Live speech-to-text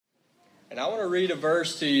And I want to read a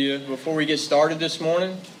verse to you before we get started this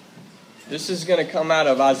morning. This is going to come out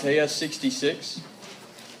of Isaiah 66.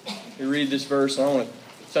 You read this verse, and I want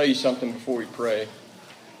to tell you something before we pray.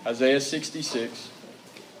 Isaiah 66.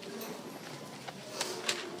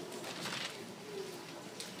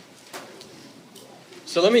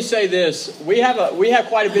 So let me say this. We have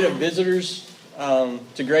quite a bit of visitors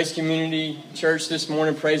to Grace Community Church this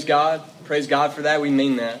morning. Praise God. Praise God for that. We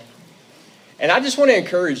mean that. And I just want to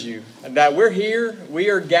encourage you that we're here.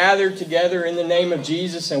 We are gathered together in the name of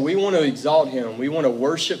Jesus, and we want to exalt Him. We want to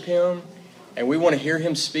worship Him, and we want to hear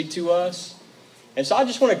Him speak to us. And so I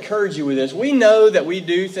just want to encourage you with this. We know that we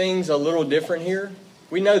do things a little different here.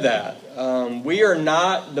 We know that. We are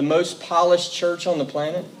not the most polished church on the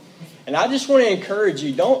planet. And I just want to encourage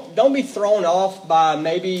you, don't be thrown off by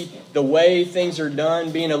maybe the way things are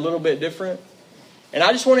done being a little bit different. And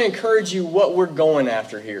I just want to encourage you what we're going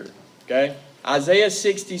after here. Okay? Isaiah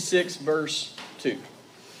 66 verse 2.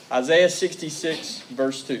 Isaiah 66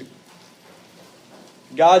 verse 2.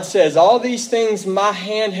 God says, "All these things my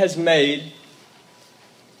hand has made,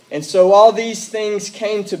 and so all these things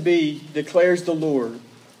came to be, declares the Lord.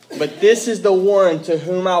 But this is the one to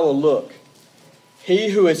whom I will look. He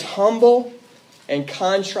who is humble and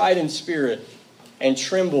contrite in spirit and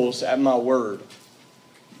trembles at my word."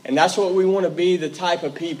 And that's what we want to be, the type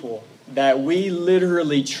of people that we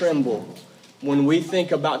literally tremble when we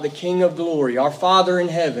think about the King of Glory, our Father in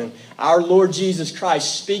heaven, our Lord Jesus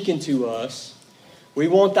Christ speaking to us. We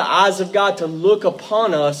want the eyes of God to look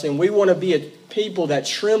upon us, and we want to be a people that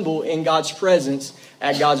tremble in God's presence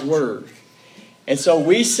at God's word. And so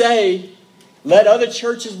we say, let other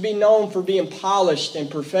churches be known for being polished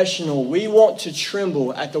and professional. We want to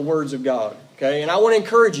tremble at the words of God. Okay? And I want to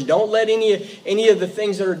encourage you, don't let any of the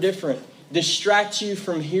things that are different distract you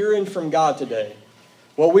from hearing from God today.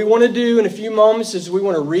 What we want to do in a few moments is we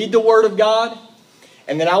want to read the Word of God.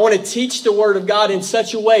 And then I want to teach the Word of God in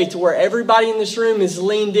such a way to where everybody in this room is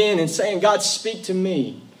leaned in and saying, God, speak to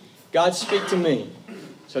me. God, speak to me.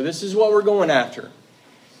 So this is what we're going after.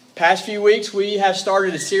 Past few weeks, we have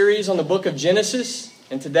started a series on the book of Genesis.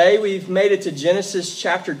 And today we've made it to Genesis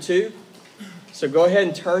chapter 2. So go ahead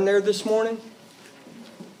and turn there this morning.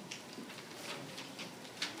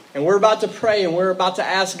 And we're about to pray, and we're about to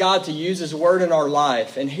ask God to use His Word in our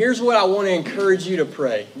life. And here's what I want to encourage you to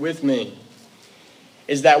pray with me.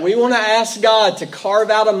 Is that we want to ask God to carve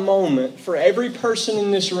out a moment for every person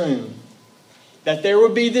in this room. That there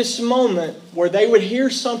would be this moment where they would hear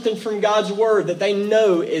something from God's Word that they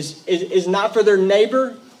know is not for their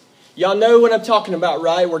neighbor. Y'all know what I'm talking about,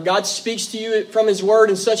 right? Where God speaks to you from His Word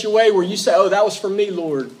in such a way where you say, oh, that was for me,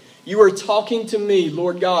 Lord. You are talking to me,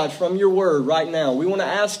 Lord God, from your Word right now. We want to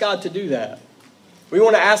ask God to do that. We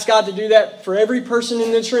want to ask God to do that for every person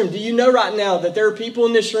in this room. Do you know right now that there are people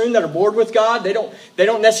in this room that are bored with God? They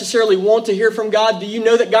don't necessarily want to hear from God. Do you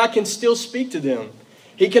know that God can still speak to them?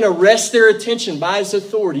 He can arrest their attention by His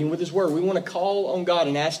authority and with His Word. We want to call on God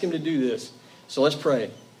and ask Him to do this. So let's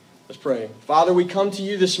pray. Let's pray. Father, we come to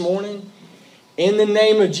you this morning in the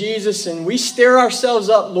name of Jesus, and we stir ourselves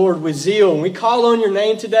up, Lord, with zeal. And we call on your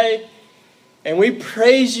name today, and we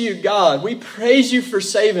praise you, God. We praise you for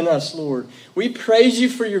saving us, Lord. We praise you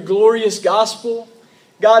for your glorious gospel.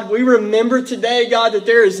 God, we remember today, God, that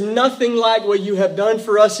there is nothing like what you have done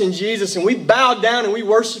for us in Jesus. And we bow down and we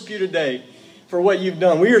worship you today for what you've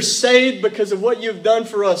done. We are saved because of what you've done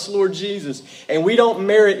for us, Lord Jesus. And we don't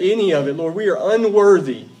merit any of it, Lord. We are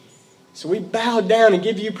unworthy. So we bow down and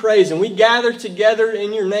give you praise. And we gather together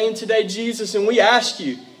in your name today, Jesus. And we ask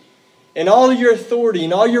you, in all your authority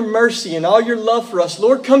and all your mercy and all your love for us,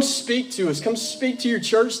 Lord, come speak to us. Come speak to your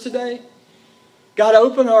church today. God,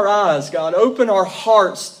 open our eyes. God, open our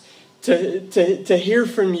hearts to hear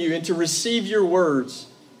from you and to receive your words.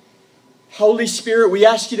 Holy Spirit, we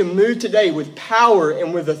ask you to move today with power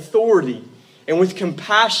and with authority and with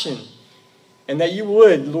compassion. And that you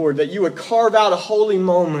would, Lord, that you would carve out a holy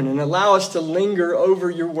moment and allow us to linger over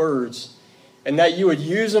your words. And that you would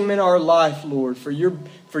use them in our life, Lord, for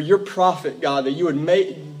your profit, God. That you would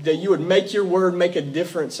make your word make a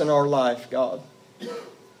difference in our life, God.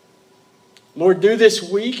 Lord, do this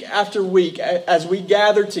week after week as we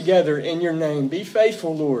gather together in your name. Be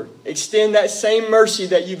faithful, Lord. Extend that same mercy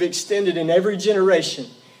that you've extended in every generation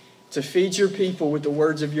to feed your people with the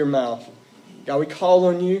words of your mouth. God, we call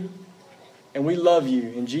on you and we love you.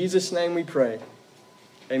 In Jesus' name we pray.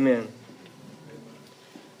 Amen.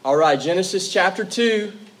 All right, Genesis chapter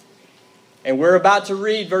 2. And we're about to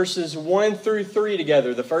read verses 1 through 3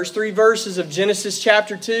 together. The first 3 verses of Genesis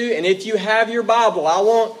chapter 2. And if you have your Bible, I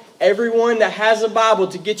want everyone that has a Bible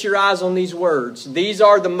to get your eyes on these words. These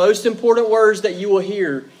are the most important words that you will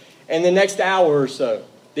hear in the next hour or so.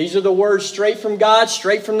 These are the words straight from God,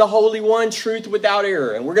 straight from the Holy One, truth without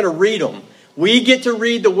error. And we're going to read them. We get to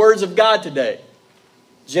read the words of God today.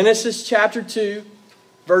 Genesis chapter 2,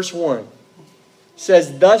 verse 1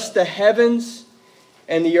 says, "Thus the heavens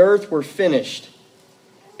and the earth were finished,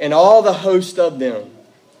 and all the host of them.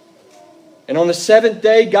 And on the seventh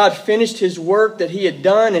day God finished His work that He had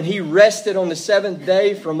done, and He rested on the seventh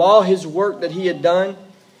day from all His work that He had done.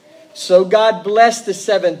 So God blessed the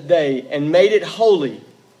seventh day and made it holy,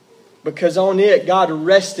 because on it God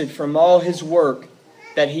rested from all His work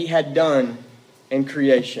that He had done in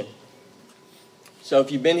creation." So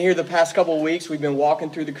if you've been here the past couple of weeks, we've been walking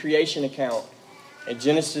through the creation account. In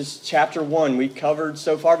Genesis chapter 1, we covered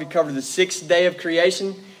the sixth day of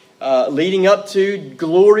creation, leading up to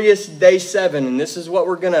glorious day 7. And this is what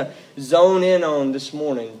we're going to zone in on this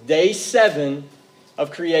morning. Day 7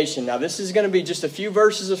 of creation. Now this is going to be just a few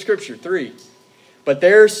verses of Scripture, 3. But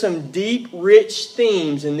there's some deep, rich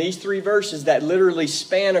themes in these 3 verses that literally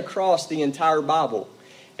span across the entire Bible.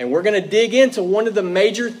 And we're going to dig into one of the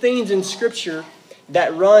major themes in Scripture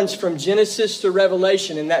that runs from Genesis to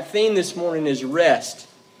Revelation. And that theme this morning is rest.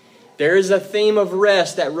 There is a theme of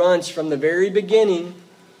rest that runs from the very beginning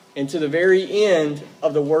into the very end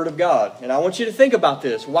of the Word of God. And I want you to think about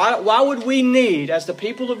this. Why would we need, as the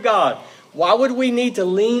people of God, why would we need to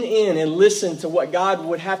lean in and listen to what God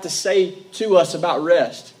would have to say to us about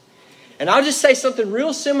rest? And I'll just say something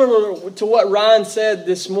real similar to what Ryan said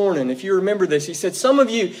this morning. If you remember this, he said, some of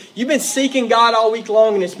you, you've been seeking God all week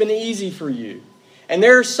long and it's been easy for you. And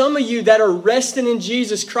there are some of you that are resting in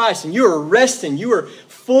Jesus Christ, and you are resting. You are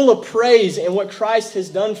full of praise in what Christ has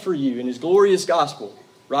done for you in His glorious gospel,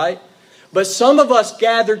 right? But some of us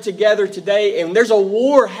gathered together today, and there's a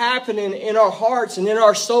war happening in our hearts and in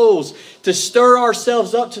our souls to stir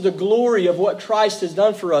ourselves up to the glory of what Christ has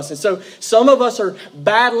done for us. And so some of us are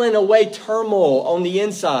battling away turmoil on the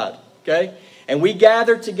inside, okay? And we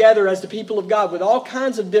gathered together as the people of God with all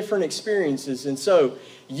kinds of different experiences. And so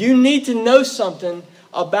you need to know something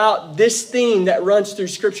about this theme that runs through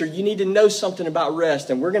Scripture. You need to know something about rest.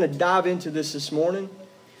 And we're going to dive into this morning.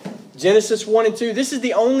 Genesis 1 and 2, this is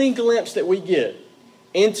the only glimpse that we get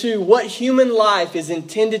into what human life is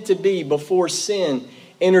intended to be before sin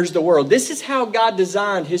enters the world. This is how God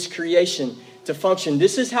designed His creation to function.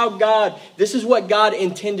 This is what God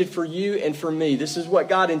intended for you and for me. This is what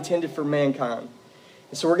God intended for mankind.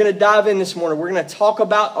 And so we're going to dive in this morning. We're going to talk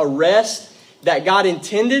about a rest that God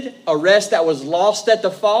intended, a rest that was lost at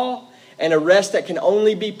the fall, and a rest that can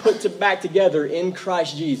only be put back together in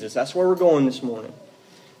Christ Jesus. That's where we're going this morning.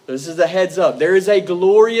 This is a heads up. There is a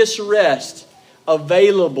glorious rest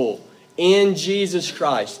available in Jesus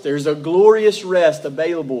Christ. There's a glorious rest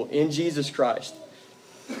available in Jesus Christ.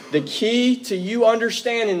 The key to you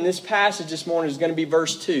understanding this passage this morning is going to be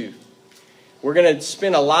verse 2. We're going to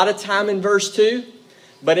spend a lot of time in verse 2,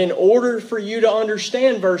 but in order for you to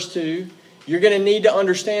understand verse 2, you're going to need to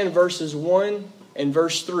understand verses 1 and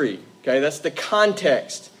verse 3. Okay, that's the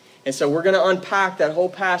context. And so we're going to unpack that whole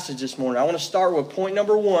passage this morning. I want to start with point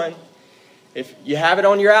number 1. If you have it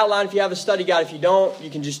on your outline, if you have a study guide, if you don't, you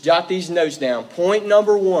can just jot these notes down. Point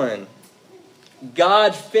number 1.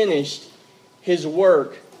 God finished His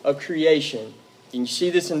work of creation. You can see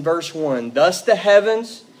this in verse 1. Thus the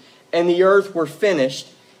heavens and the earth were finished,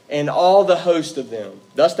 and all the host of them.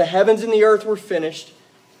 Thus the heavens and the earth were finished,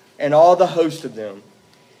 and all the host of them.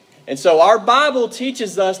 And so our Bible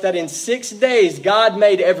teaches us that in 6 days God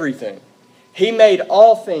made everything. He made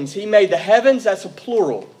all things. He made the heavens, that's a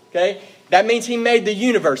plural. Okay? That means He made the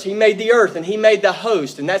universe. He made the earth and He made the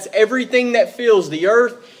host. And that's everything that fills the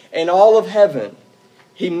earth and all of heaven.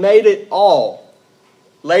 He made it all.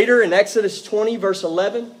 Later in Exodus 20 verse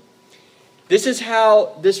 11, this is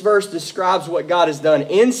how this verse describes what God has done.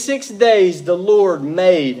 In 6 days the Lord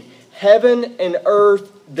made heaven and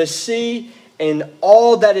earth, the sea, and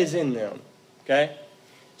all that is in them. Okay?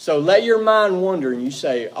 So let your mind wander and you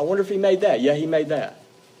say, I wonder if He made that. Yeah, He made that.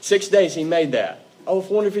 6 days He made that. Oh, I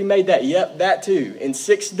wonder if He made that. Yep, that too. In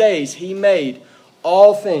 6 days He made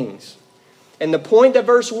all things. And the point that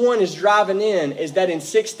verse 1 is driving in is that in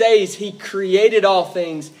 6 days He created all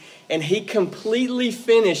things and He completely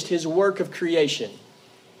finished His work of creation.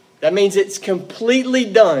 That means it's completely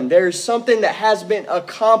done. There's something that has been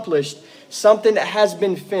accomplished, something that has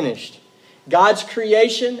been finished. God's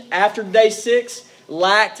creation after day 6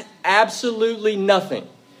 lacked absolutely nothing.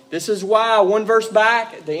 This is why one verse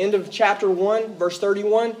back, at the end of chapter 1, verse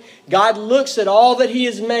 31, God looks at all that He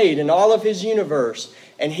has made and all of His universe,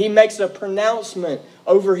 and He makes a pronouncement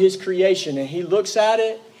over His creation. And He looks at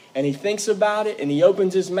it, and He thinks about it, and He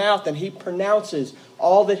opens His mouth, and He pronounces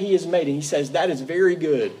all that He has made. And He says, that is very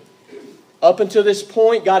good. Up until this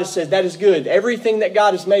point, God has said that is good. Everything that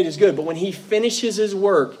God has made is good. But when He finishes His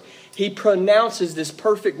work, He pronounces this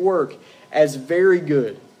perfect work as very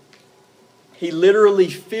good. He literally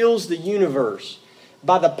fills the universe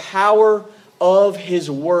by the power of His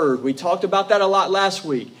Word. We talked about that a lot last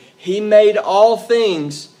week. He made all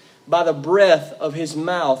things by the breath of His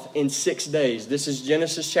mouth in 6 days. This is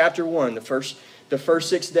Genesis chapter 1, the first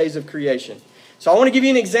 6 days of creation. So I want to give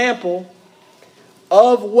you an example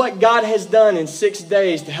of what God has done in 6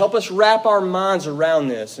 days to help us wrap our minds around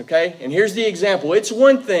this, okay? And here's the example. It's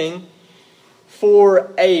one thing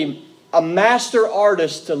for a master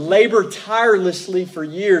artist to labor tirelessly for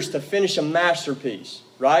years to finish a masterpiece,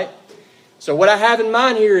 right? So what I have in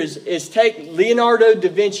mind here is take Leonardo da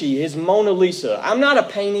Vinci, his Mona Lisa. I'm not a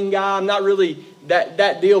painting guy. I'm not really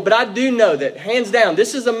that deal. But I do know that, hands down,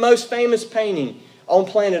 this is the most famous painting on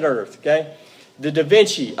planet Earth, okay? The Da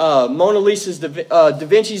Vinci, Mona Lisa's Da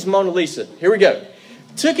Vinci's Mona Lisa. Here we go.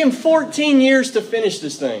 Took him 14 years to finish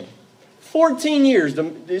this thing. 14 years.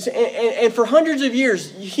 And for hundreds of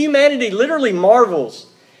years, humanity literally marvels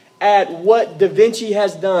at what Da Vinci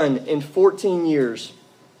has done in 14 years.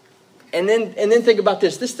 And then think about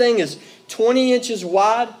this. This thing is 20 inches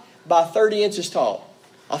wide by 30 inches tall.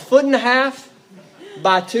 1.5 feet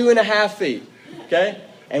by 2.5 feet. Okay?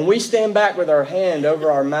 And we stand back with our hand over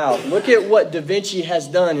our mouth. Look at what Da Vinci has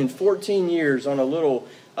done in 14 years on a little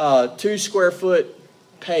 2 square foot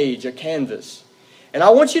page, a canvas. And I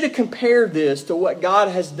want you to compare this to what God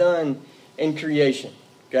has done in creation.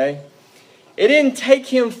 Okay? It didn't take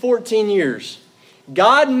Him 14 years.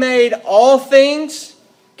 God made all things.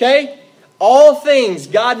 Okay? All things,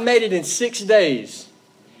 God made it in 6 days.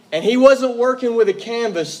 And He wasn't working with a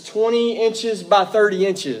canvas 20 inches by 30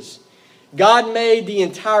 inches. God made the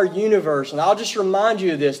entire universe. And I'll just remind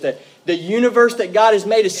you of this, that the universe that God has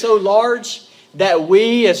made is so large that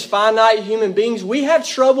we as finite human beings, we have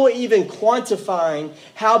trouble even quantifying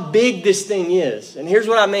how big this thing is. And here's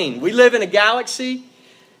what I mean. We live in a galaxy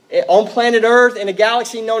on planet Earth, in a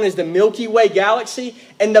galaxy known as the Milky Way galaxy.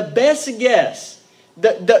 And the best guess,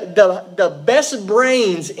 the best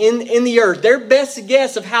brains in the earth, their best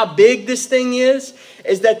guess of how big this thing is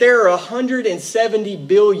that there are 170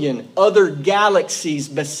 billion other galaxies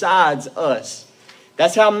besides us.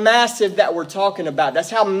 That's how massive that we're talking about. That's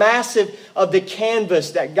how massive of the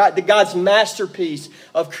canvas that God's masterpiece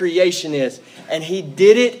of creation is. And He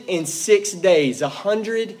did it in 6 days.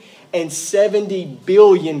 170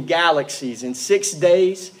 billion galaxies in 6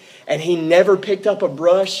 days. And He never picked up a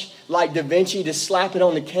brush like Da Vinci to slap it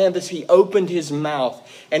on the canvas. He opened His mouth,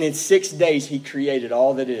 and in 6 days He created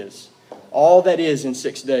all that is. All that is in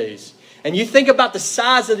 6 days. And you think about the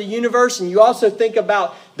size of the universe, and you also think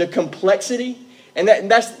about the complexity. And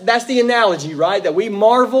that's the analogy, right? That we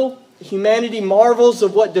marvel, humanity marvels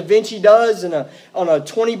of what Da Vinci does on a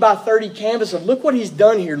 20 by 30 canvas. And look what he's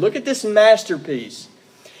done here. Look at this masterpiece.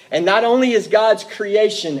 And not only is God's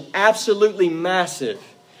creation absolutely massive,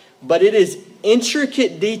 but it is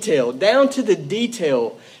intricate detail, down to the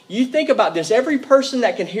detail. You think about this. Every person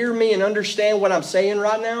that can hear me and understand what I'm saying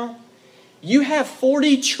right now, you have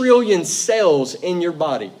 40 trillion cells in your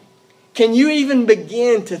body. Can you even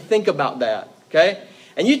begin to think about that? Okay?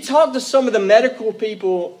 And you talk to some of the medical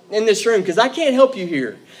people in this room, because I can't help you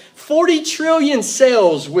here. 40 trillion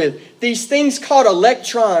cells with these things called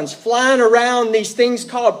electrons flying around, these things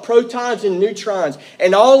called protons and neutrons,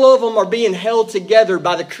 and all of them are being held together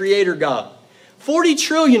by the Creator God. 40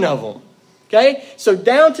 trillion of them. Okay? So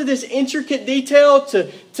down to this intricate detail,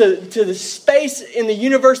 to the space in the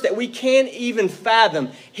universe that we can't even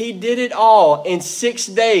fathom. He did it all in 6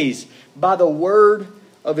 days by the word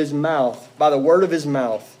of His mouth. By the word of His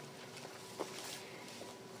mouth.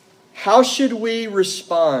 How should we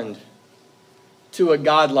respond to a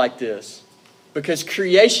God like this? Because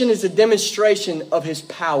creation is a demonstration of His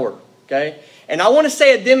power. Okay? And I want to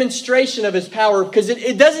say a demonstration of His power because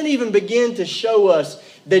it doesn't even begin to show us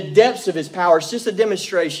the depths of His power. It's just a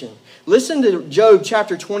demonstration. Listen to Job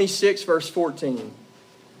chapter 26, verse 14.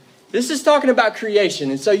 This is talking about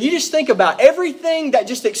creation. And so you just think about everything that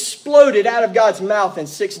just exploded out of God's mouth in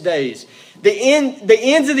 6 days. The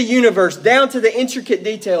ends of the universe down to the intricate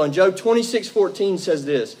detail. And Job 26:14 says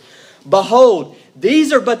this. Behold,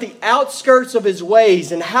 these are but the outskirts of His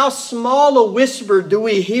ways, and how small a whisper do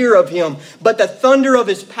we hear of Him, but the thunder of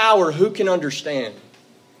His power, who can understand?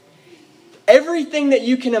 Everything that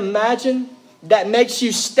you can imagine that makes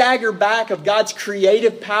you stagger back of God's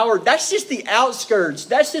creative power, that's just the outskirts.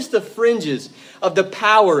 That's just the fringes of the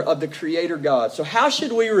power of the Creator God. So how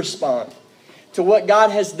should we respond to what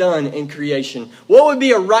God has done in creation? What would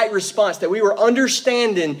be a right response that we were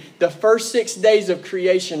understanding the first 6 days of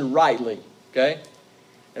creation rightly? Okay?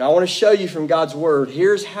 And I want to show you from God's Word,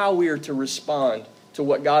 here's how we are to respond to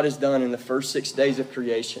what God has done in the first 6 days of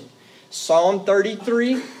creation. Psalm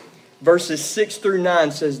 33, verses 6 through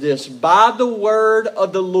 9 says this, "By the word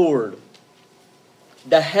of the Lord,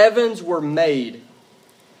 the heavens were made,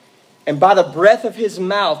 and by the breath of His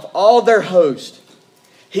mouth, all their host.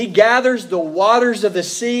 He gathers the waters of the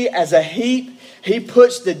sea as a heap. He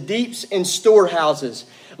puts the deeps in storehouses.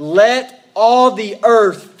 Let all the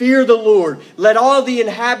earth fear the Lord. Let all the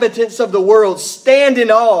inhabitants of the world stand in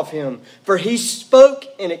awe of Him. For He spoke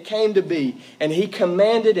and it came to be, and He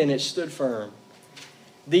commanded and it stood firm."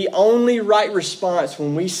 The only right response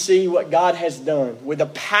when we see what God has done with the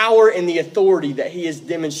power and the authority that He has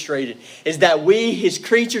demonstrated is that we, His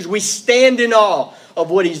creatures, we stand in awe of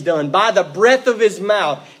what He's done. By the breath of His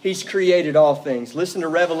mouth, He's created all things. Listen to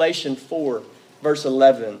Revelation 4, verse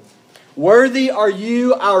 11. "Worthy are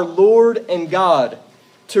you, our Lord and God,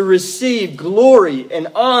 to receive glory and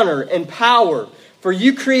honor and power, for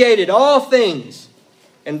you created all things,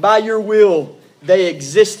 and by your will they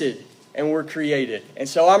existed and were created." And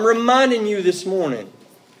so I'm reminding you this morning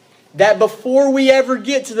that before we ever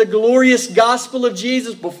get to the glorious gospel of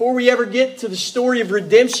Jesus, before we ever get to the story of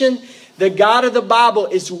redemption, the God of the Bible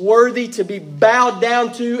is worthy to be bowed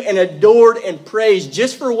down to and adored and praised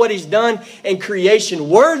just for what He's done in creation.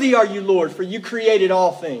 Worthy are you, Lord, for you created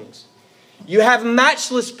all things. You have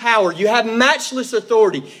matchless power, you have matchless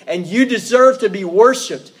authority, and you deserve to be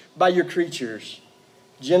worshiped by your creatures.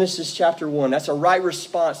 Genesis chapter 1, that's a right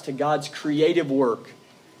response to God's creative work.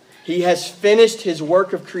 He has finished His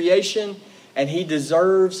work of creation, and He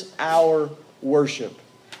deserves our worship.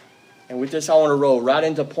 And with this, I want to roll right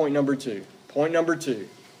into point number 2. Point number 2.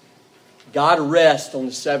 God rests on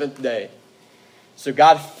the seventh day. So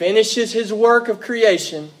God finishes His work of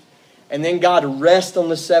creation, and then God rests on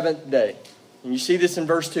the seventh day. And you see this in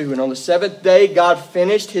verse 2. "And on the seventh day, God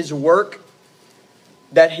finished His work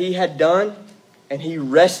that He had done, and He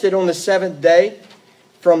rested on the seventh day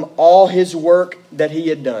from all His work that He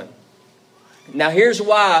had done." Now here's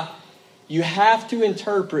why you have to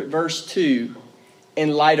interpret verse 2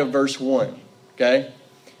 in light of verse 1. Okay?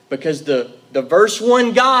 Because the verse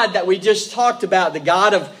 1 God that we just talked about, the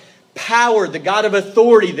God of power, the God of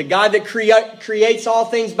authority, the God that creates all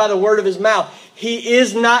things by the word of His mouth, He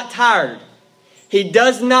is not tired. He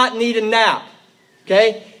does not need a nap.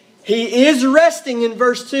 Okay? He is resting in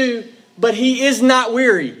verse 2, but He is not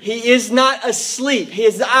weary. He is not asleep.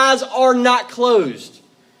 His eyes are not closed.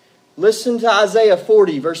 Listen to Isaiah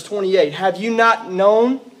 40, verse 28. "Have you not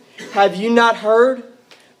known? Have you not heard?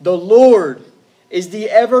 The Lord is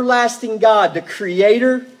the everlasting God, the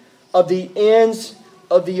creator of the ends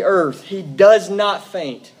of the earth. He does not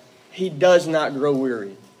faint. He does not grow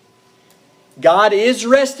weary." God is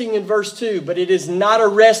resting in verse 2, but it is not a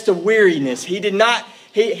rest of weariness. He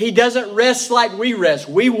doesn't rest like we rest.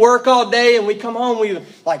 We work all day and we come home,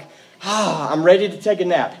 I'm ready to take a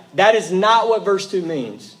nap. That is not what verse 2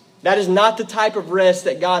 means. That is not the type of rest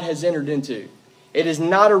that God has entered into. It is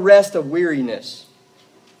not a rest of weariness.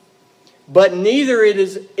 But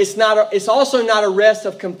it's also not a rest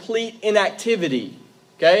of complete inactivity.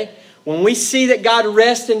 Okay? When we see that God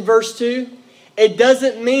rests in verse 2, it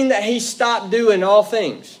doesn't mean that He stopped doing all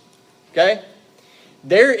things. Okay?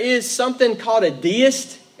 There is something called a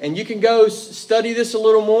deist, and you can go study this a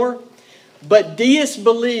little more. But deists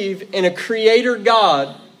believe in a creator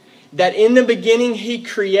God, that in the beginning He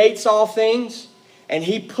creates all things, and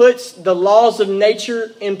He puts the laws of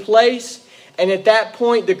nature in place. And at that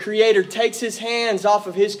point, the Creator takes His hands off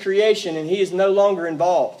of His creation, and He is no longer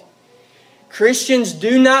involved. Christians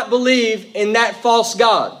do not believe in that false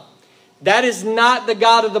God. That is not the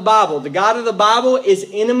God of the Bible. The God of the Bible is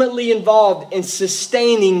intimately involved in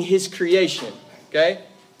sustaining His creation. Okay?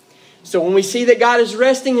 So when we see that God is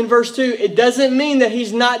resting in verse 2, it doesn't mean that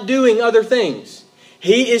He's not doing other things.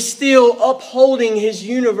 He is still upholding His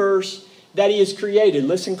universe that He has created.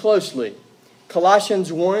 Listen closely.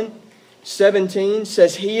 Colossians 1:17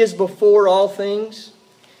 says, "He is before all things,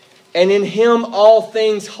 and in Him all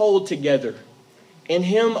things hold together." In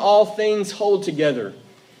Him all things hold together.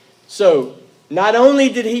 So, not only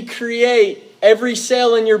did He create every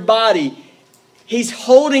cell in your body, He's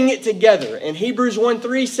holding it together. And Hebrews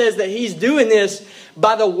 1:3 says that He's doing this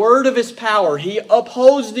by the word of His power. He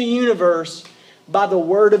upholds the universe by the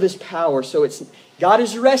word of His power. So God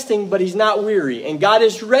is resting, but He's not weary. And God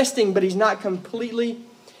is resting, but He's not completely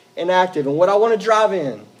inactive. And what I want to drive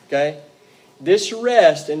in, okay? This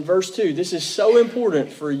rest in verse 2, this is so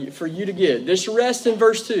important for you to get. This rest in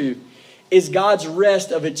verse 2 is God's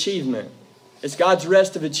rest of achievement. It's God's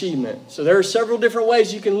rest of achievement. So there are several different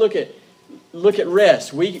ways you can look look at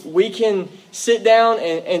rest. We can sit down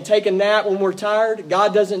and take a nap when we're tired.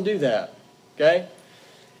 God doesn't do that. Okay?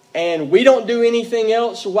 And we don't do anything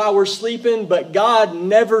else while we're sleeping, but God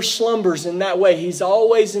never slumbers in that way. He's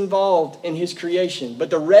always involved in His creation. But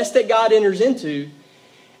the rest that God enters into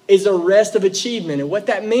is a rest of achievement. And what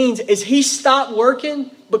that means is He stopped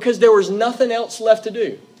working because there was nothing else left to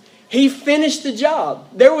do. He finished the job.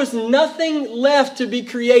 There was nothing left to be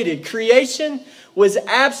created. Creation was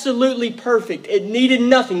absolutely perfect. It needed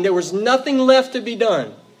nothing. There was nothing left to be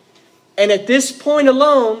done. And at this point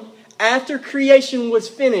alone, after creation was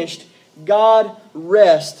finished, God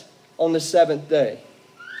rested on the seventh day.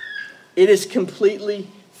 It is completely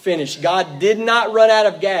finished. God did not run out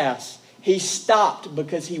of gas. He stopped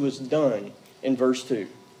because He was done in verse 2.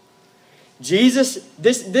 Jesus,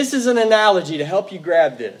 this is an analogy to help you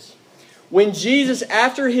grab this. When Jesus,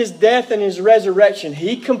 after His death and His resurrection,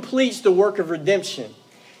 He completes the work of redemption.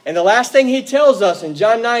 And the last thing He tells us in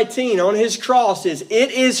John 19 on His cross is, it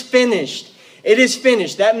is finished. It is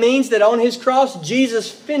finished. That means that on His cross,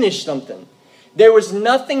 Jesus finished something. There was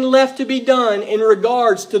nothing left to be done in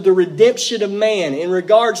regards to the redemption of man, in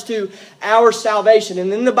regards to our salvation. And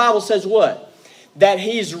then the Bible says what? That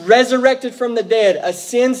He's resurrected from the dead,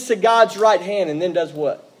 ascends to God's right hand, and then does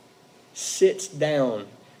what? Sits down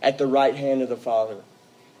at the right hand of the Father.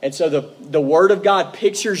 And so the Word of God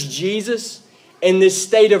pictures Jesus in this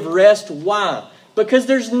state of rest. Why? Because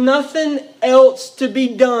there's nothing else to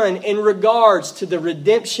be done in regards to the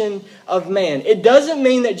redemption of man. It doesn't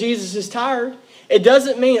mean that Jesus is tired. It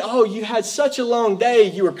doesn't mean, oh, you had such a long day.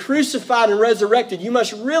 You were crucified and resurrected. You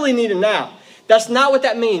must really need a nap. That's not what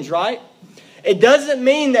that means, right? It doesn't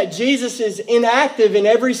mean that Jesus is inactive in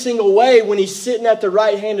every single way when He's sitting at the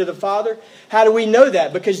right hand of the Father. How do we know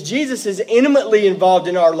that? Because Jesus is intimately involved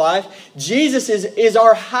in our life. Jesus is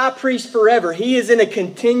our high priest forever. He is in a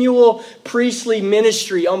continual priestly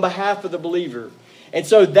ministry on behalf of the believer. And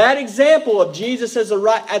so that example of Jesus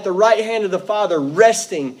at the right hand of the Father,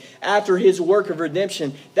 resting after His work of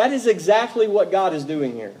redemption, that is exactly what God is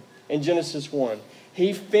doing here in Genesis 1.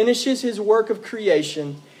 He finishes His work of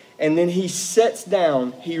creation, and then He sits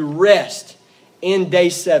down, He rests in day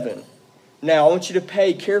 7. Now, I want you to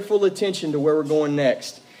pay careful attention to where we're going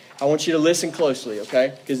next. I want you to listen closely,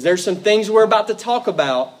 okay? Because there's some things we're about to talk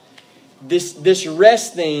about, this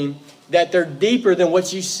rest theme, that they're deeper than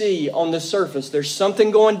what you see on the surface. There's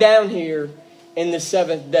something going down here in the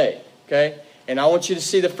seventh day, okay? And I want you to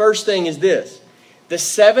see the first thing is this. The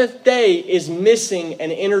seventh day is missing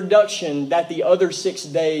an introduction that the other 6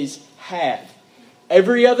 days had.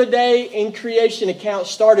 Every other day in creation account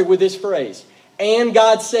started with this phrase, and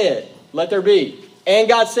God said, let there be. And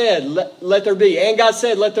God said, let there be. And God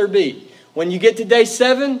said, let there be. When you get to day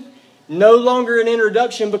 7, no longer an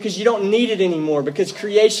introduction because you don't need it anymore because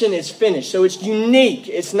creation is finished. So it's unique.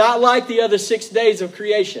 It's not like the other 6 days of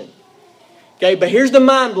creation. Okay, but here's the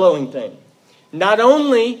mind-blowing thing. Not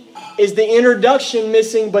only is the introduction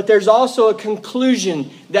missing, but there's also a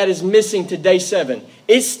conclusion that is missing to day 7.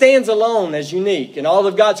 It stands alone as unique in all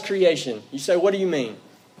of God's creation. You say, what do you mean?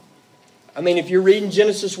 I mean, if you're reading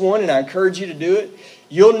Genesis 1, and I encourage you to do it,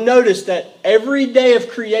 you'll notice that every day of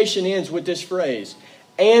creation ends with this phrase.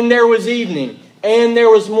 And there was evening, and there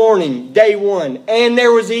was morning, day 1. And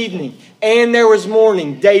there was evening, and there was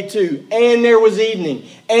morning, day 2. And there was evening,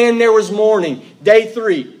 and there was morning, day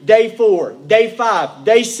 3, day 4, day 5,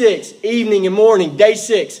 day 6, evening and morning, day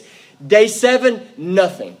 6. Day 7,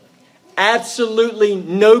 nothing. Absolutely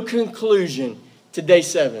no conclusion to day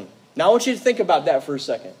 7. Now I want you to think about that for a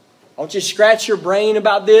second. I want you to scratch your brain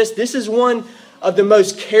about this. This is one of the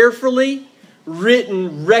most carefully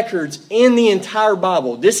written records in the entire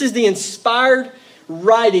Bible. This is the inspired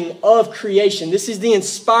writing of creation. This is the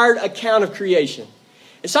inspired account of creation.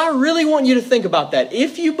 And so I really want you to think about that.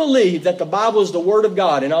 If you believe that the Bible is the Word of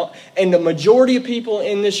God, and the majority of people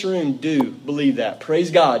in this room do believe that,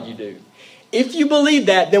 praise God you do. If you believe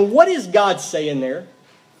that, then what is God saying there?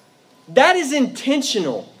 That is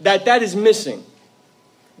intentional, that is missing.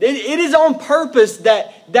 It is on purpose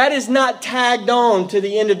that is not tagged on to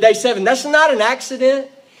the end of day 7. That's not an accident.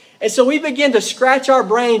 And so we begin to scratch our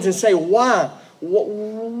brains and say, why?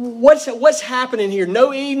 What's happening here?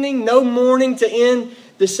 No evening, no morning to end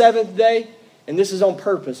the 7th day. And this is on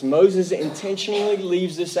purpose. Moses intentionally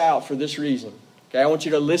leaves this out for this reason. Okay, I want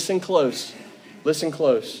you to listen close. Listen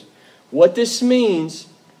close. What this means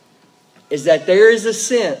is that there is a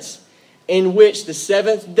sense in which the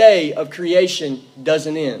 7th day of creation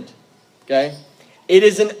doesn't end. Okay? It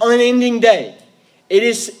is an unending day. It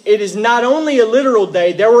is not only a literal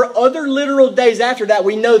day. There were other literal days after that.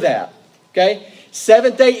 We know that. Okay?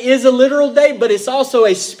 Seventh day is a literal day, but it's also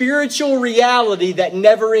a spiritual reality that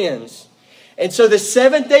never ends. And so the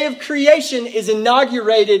seventh day of creation is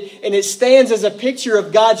inaugurated, and it stands as a picture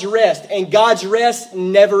of God's rest. And God's rest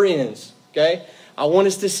never ends. Okay? I want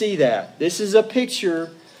us to see that. This is a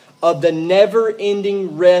picture of the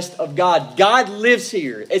never-ending rest of God. God lives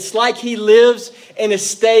here. It's like He lives in a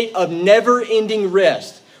state of never-ending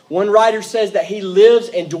rest. One writer says that He lives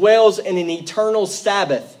and dwells in an eternal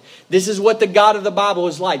Sabbath. This is what the God of the Bible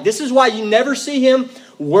is like. This is why you never see Him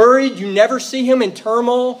worried. You never see Him in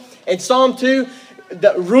turmoil. In Psalm 2,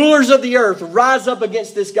 the rulers of the earth rise up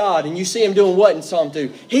against this God. And you see Him doing what in Psalm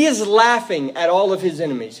 2? He is laughing at all of His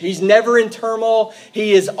enemies. He's never in turmoil.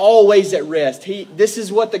 He is always at rest. This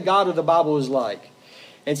is what the God of the Bible is like.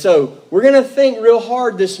 And so we're going to think real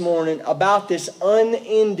hard this morning about this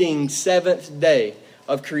unending seventh day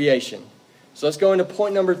of creation. So let's go into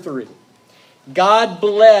point number 3. God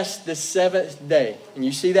blessed the seventh day. And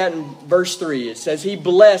you see that in verse 3. It says He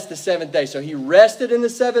blessed the seventh day. So He rested in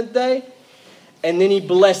the seventh day, and then He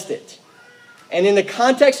blessed it. And in the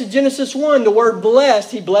context of Genesis 1, the word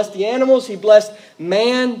blessed, He blessed the animals, He blessed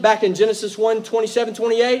man back in Genesis 1, 27,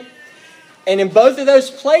 28. And in both of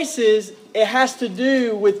those places, it has to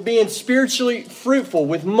do with being spiritually fruitful,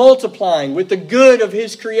 with multiplying, with the good of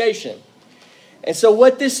His creation. And so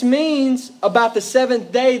what this means about the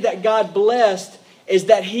seventh day that God blessed is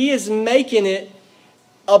that He is making it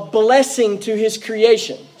a blessing to His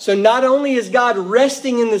creation. So not only is God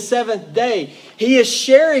resting in the seventh day, He is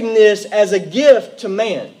sharing this as a gift to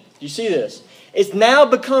man. Do you see this? It's now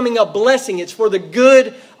becoming a blessing. It's for the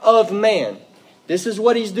good of man. This is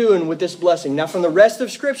what He's doing with this blessing. Now from the rest of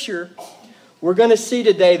Scripture, we're going to see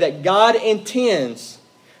today that God intends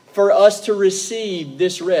for us to receive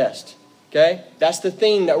this rest. Okay? That's the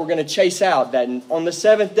theme that we're going to chase out. That on the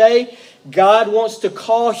seventh day, God wants to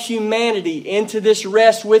call humanity into this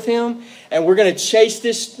rest with Him. And we're going to chase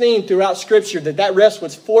this theme throughout Scripture, that rest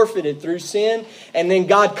was forfeited through sin. And then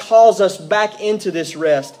God calls us back into this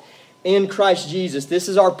rest in Christ Jesus. This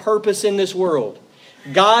is our purpose in this world.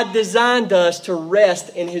 God designed us to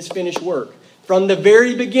rest in His finished work. From the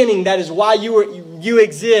very beginning, that is why you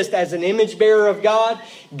exist as an image bearer of God.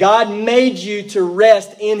 God made you to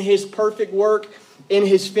rest in His perfect work, in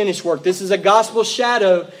His finished work. This is a gospel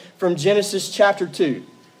shadow from Genesis chapter 2.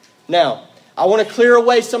 Now, I want to clear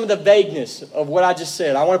away some of the vagueness of what I just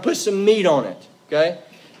said. I want to put some meat on it. Okay?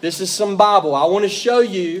 This is some Bible. I want to show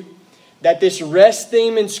you that this rest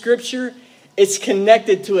theme in Scripture, it's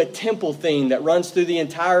connected to a temple theme that runs through the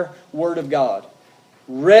entire Word of God.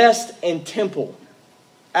 Rest and temple.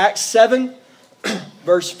 Acts 7,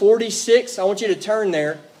 verse 46. I want you to turn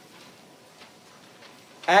there.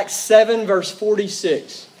 Acts 7, verse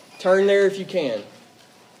 46. Turn there if you can. I'm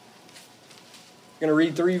going to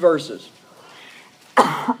read 3 verses.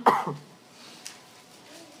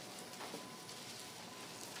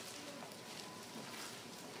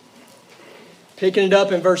 Picking it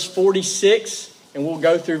up in verse 46, and we'll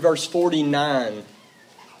go through verse 49.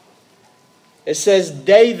 It says,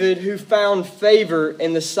 David, who found favor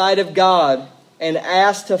in the sight of God and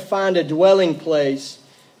asked to find a dwelling place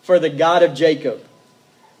for the God of Jacob.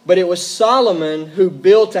 But it was Solomon who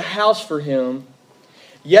built a house for Him.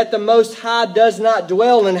 Yet the Most High does not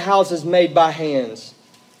dwell in houses made by hands.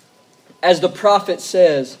 As the prophet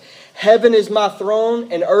says, Heaven is my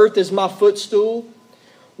throne and earth is my footstool.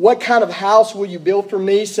 What kind of house will you build for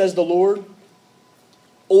me, says the Lord?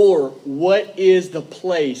 Or what is the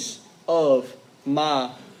place of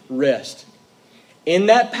my rest? In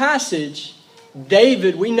that passage,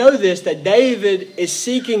 David, we know this, that David is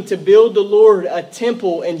seeking to build the Lord a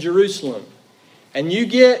temple in Jerusalem. And you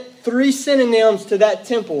get 3 synonyms to that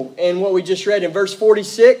temple in what we just read in verse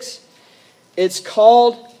 46. It's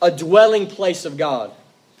called a dwelling place of God.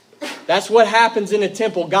 That's what happens in a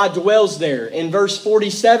temple. God dwells there. In verse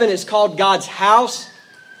 47, it's called God's house.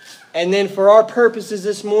 And then for our purposes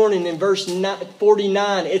this morning, in verse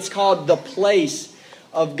 49, it's called the place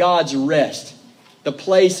of God's rest. The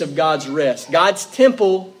place of God's rest. God's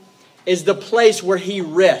temple is the place where He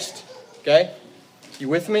rests. Okay? You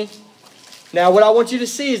with me? Now what I want you to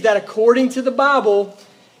see is that according to the Bible,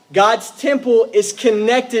 God's temple is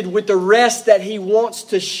connected with the rest that He wants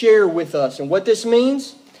to share with us. And what this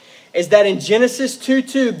means is that in Genesis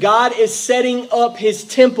 2:2, God is setting up His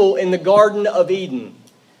temple in the Garden of Eden.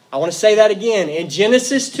 I want to say that again. In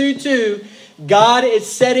Genesis 2:2, God is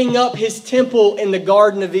setting up His temple in the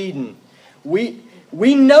Garden of Eden. We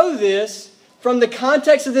know this from the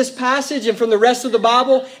context of this passage and from the rest of the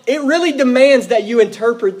Bible, it really demands that you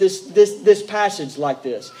interpret this passage like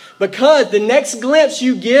this. Because the next glimpse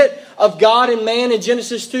you get of God and man in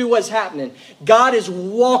Genesis 2, what's happening? God is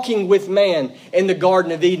walking with man in the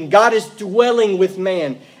Garden of Eden. God is dwelling with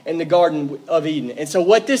man in the Garden of Eden. And so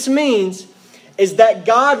what this means is that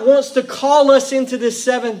God wants to call us into this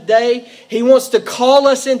seventh day. He wants to call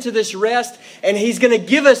us into this rest. And He's going to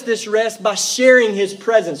give us this rest by sharing His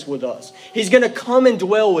presence with us. He's going to come and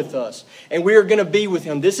dwell with us. And we are going to be with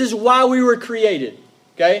Him. This is why we were created.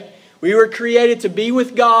 Okay? We were created to be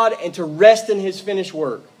with God and to rest in His finished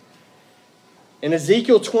work. In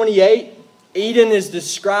Ezekiel 28, Eden is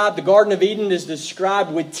described, the Garden of Eden is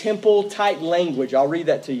described with temple-type language. I'll read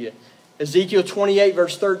that to you. Ezekiel 28,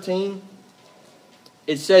 verse 13.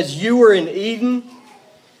 It says, "You were in Eden,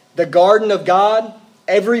 the garden of God.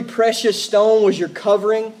 Every precious stone was your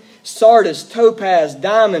covering. Sardis, topaz,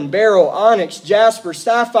 diamond, beryl, onyx, jasper,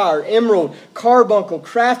 sapphire, emerald, carbuncle,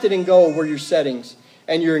 crafted in gold were your settings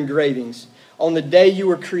and your engravings. On the day you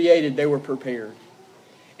were created, they were prepared."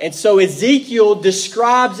 And so Ezekiel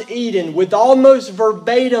describes Eden with almost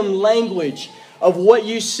verbatim language of what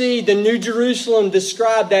you see the New Jerusalem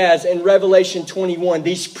described as in Revelation 21.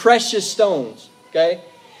 These precious stones. Okay?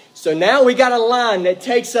 So now we got a line that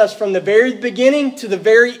takes us from the very beginning to the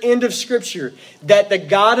very end of Scripture. That the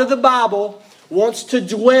God of the Bible wants to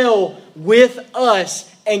dwell with us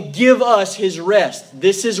and give us His rest.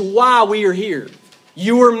 This is why we are here.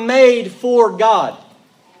 You were made for God.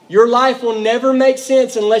 Your life will never make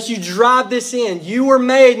sense unless you drive this in. You were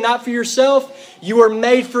made not for yourself. You were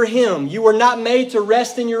made for Him. You were not made to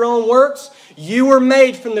rest in your own works. You were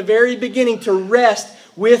made from the very beginning to rest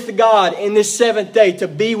with God in this seventh day, to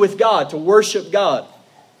be with God, to worship God.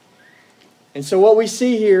 And so what we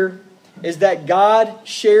see here is that God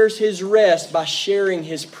shares His rest by sharing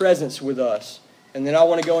His presence with us. And then I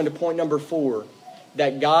want to go into point number 4,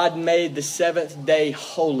 that God made the seventh day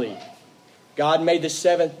holy. God made the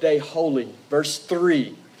seventh day holy. Verse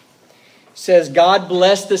 3 says, "God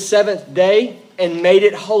blessed the seventh day and made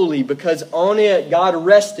it holy, because on it God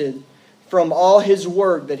rested from all His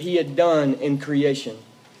work that He had done in creation."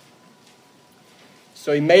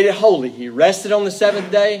 So He made it holy. He rested on the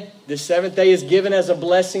seventh day. The seventh day is given as a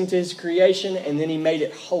blessing to His creation, and then He made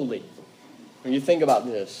it holy. When you think about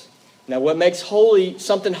this. Now, what makes holy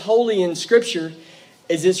something holy in Scripture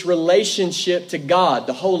is its relationship to God,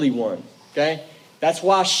 the Holy One. Okay? That's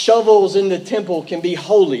why shovels in the temple can be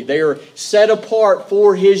holy. They are set apart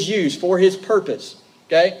for His use, for His purpose.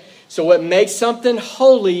 Okay? So what makes something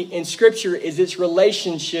holy in Scripture is its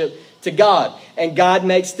relationship to God. And God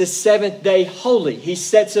makes the seventh day holy. He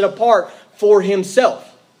sets it apart for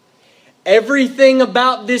Himself. Everything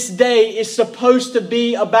about this day is supposed to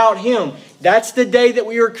be about Him. That's the day that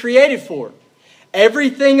we were created for.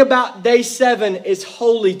 Everything about day 7 is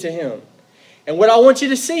holy to Him. And what I want you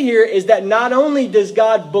to see here is that not only does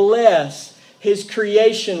God bless His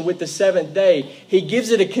creation with the seventh day, He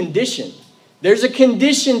gives it a condition. There's a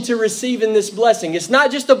condition to receiving this blessing. It's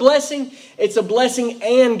not just a blessing, it's a blessing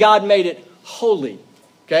and God made it holy.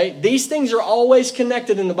 Okay? These things are always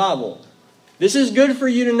connected in the Bible. This is good for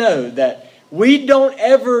you to know that we don't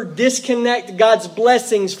ever disconnect God's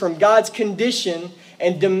blessings from God's condition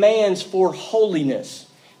and demands for holiness.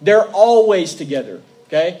 They're always together.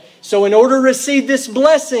 Okay? So in order to receive this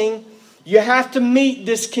blessing, you have to meet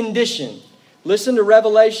this condition. Listen to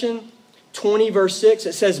Revelation 20 verse 6.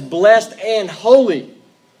 It says, "Blessed and holy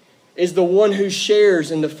is the one who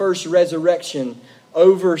shares in the first resurrection.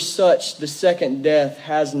 Over such the second death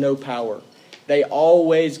has no power." They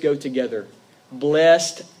always go together.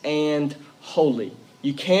 Blessed and holy.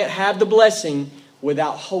 You can't have the blessing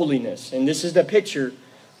without holiness. And this is the picture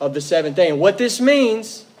of the seventh day. And what this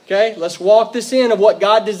means, okay, let's walk this in of what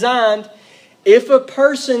God designed. If a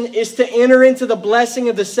person is to enter into the blessing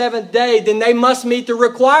of the seventh day, then they must meet the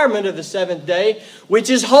requirement of the seventh day,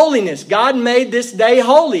 which is holiness. God made this day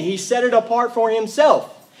holy. He set it apart for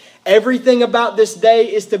Himself. Everything about this day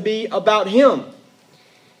is to be about Him.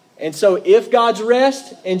 And so if God's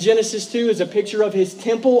rest in Genesis 2 is a picture of His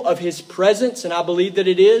temple, of His presence, and I believe that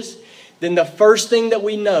it is, then the first thing that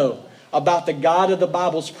we know about the God of the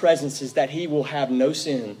Bible's presence is that He will have no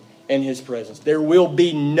sin in His presence. There will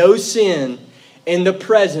be no sin in the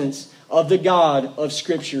presence of the God of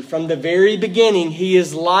Scripture. From the very beginning, He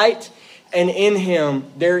is light, and in Him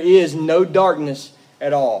there is no darkness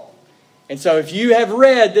at all. And so if you have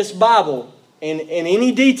read this Bible in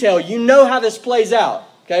any detail, you know how this plays out.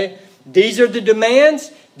 Okay? These are the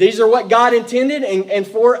demands. These are what God intended. And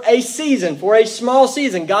for a season, for a small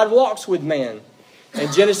season, God walks with man.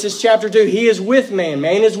 In Genesis chapter 2, He is with man.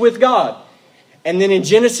 Man is with God. And then in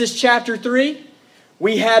Genesis chapter 3,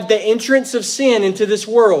 we have the entrance of sin into this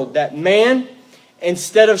world. That man,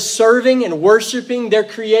 instead of serving and worshiping their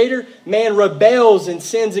Creator, man rebels and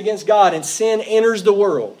sins against God, and sin enters the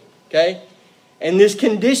world. Okay? And this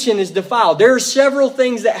condition is defiled. There are several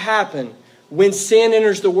things that happen when sin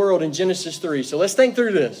enters the world in Genesis 3. So let's think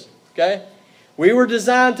through this. Okay? We were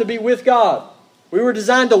designed to be with God. We were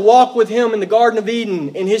designed to walk with Him in the Garden of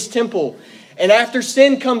Eden, in His temple. And after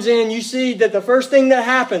sin comes in, you see that the first thing that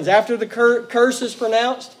happens after the curse is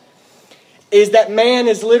pronounced is that man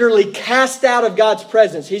is literally cast out of God's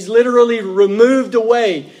presence. He's literally removed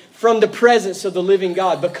away from the presence of the living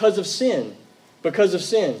God because of sin. Because of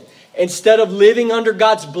sin. Instead of living under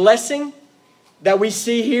God's blessing that we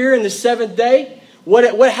see here in the seventh day,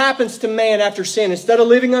 what happens to man after sin? Instead of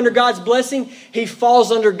living under God's blessing, he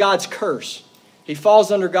falls under God's curse. He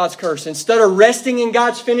falls under God's curse. Instead of resting in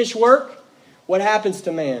God's finished work, what happens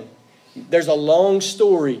to man? There's a long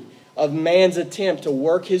story of man's attempt to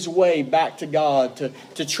work his way back to God,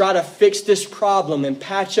 to try to fix this problem and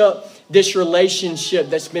patch up this relationship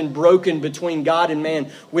that's been broken between God and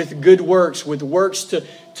man with good works, with works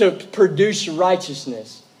to produce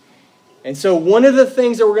righteousness. And so one of the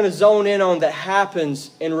things that we're going to zone in on that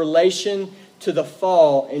happens in relation to the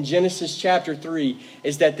fall in Genesis chapter 3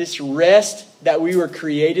 is that this rest that we were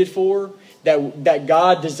created for, that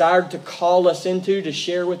God desired to call us into, to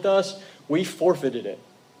share with us, we forfeited it.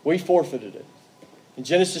 We forfeited it. In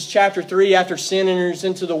Genesis chapter 3, after sin enters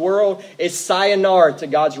into the world, it's sayonara to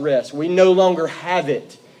God's rest. We no longer have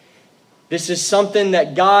it. This is something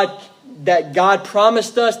that God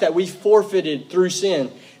promised us that we forfeited through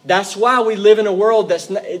sin. That's why we live in a world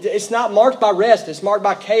it's not marked by rest. It's marked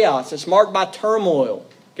by chaos. It's marked by turmoil.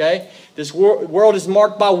 Okay? This world is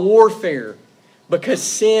marked by warfare because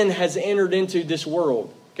sin has entered into this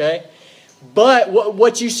world. Okay? But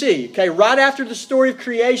what you see, okay, right after the story of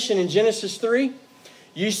creation in Genesis 3,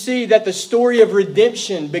 you see that the story of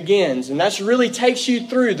redemption begins. And that really takes you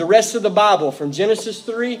through the rest of the Bible from Genesis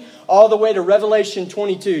 3 all the way to Revelation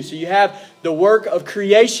 22. So you have the work of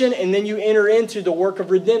creation and then you enter into the work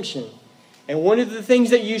of redemption. And one of the things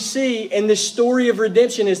that you see in this story of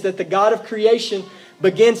redemption is that the God of creation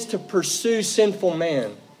begins to pursue sinful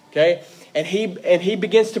man. Okay? And he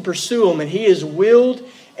begins to pursue him, and he is willed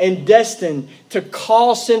and destined to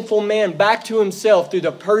call sinful man back to himself through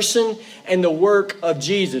the person and the work of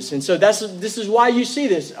Jesus. And so this is why you see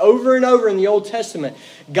this over and over in the Old Testament.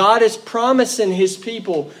 God is promising His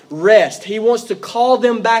people rest. He wants to call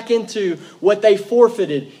them back into what they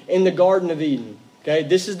forfeited in the Garden of Eden. Okay,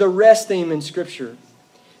 this is the rest theme in Scripture.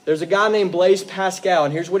 There's a guy named Blaise Pascal,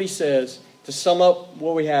 and here's what he says to sum up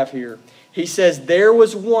what we have here. He says, "There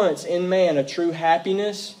was once in man a true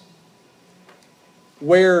happiness,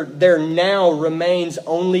 where there now remains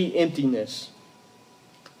only emptiness."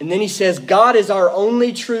 And then he says, "God is our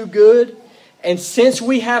only true good, and since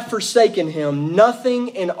we have forsaken Him, nothing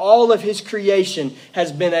in all of His creation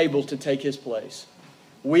has been able to take His place."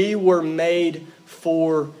 We were made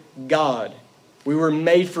for God. We were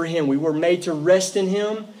made for Him. We were made to rest in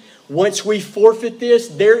Him. Once we forfeit this,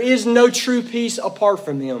 there is no true peace apart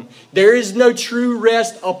from Him. There is no true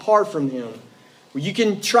rest apart from Him. You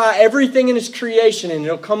can try everything in His creation and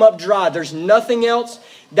it'll come up dry. There's nothing else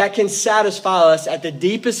that can satisfy us at the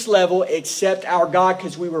deepest level except our God,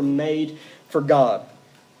 because we were made for God.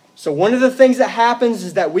 So one of the things that happens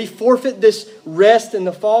is that we forfeit this rest in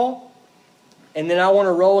the fall. And then I want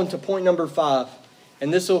to roll into point number 5.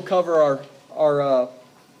 And this will cover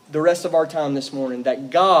the rest of our time this morning. That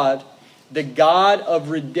God, the God of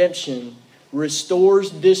redemption,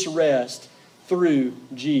 restores this rest through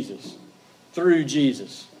Jesus. Through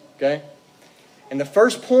Jesus. Okay? And the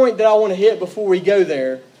first point that I want to hit before we go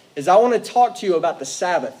there is I want to talk to you about the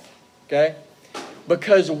Sabbath. Okay?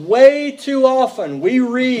 Because way too often we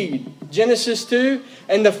read Genesis 2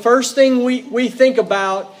 and the first thing we think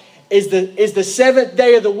about is the seventh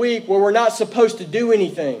day of the week where we're not supposed to do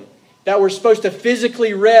anything. That we're supposed to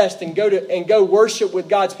physically rest and go worship with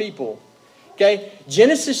God's people. Okay?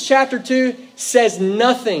 Genesis chapter 2 says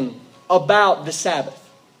nothing about the Sabbath.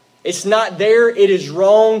 It's not there. It is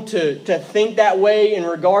wrong to think that way in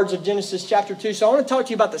regards of Genesis chapter 2. So I want to talk to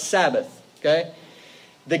you about the Sabbath. Okay?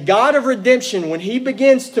 The God of redemption, when He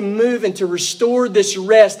begins to move and to restore this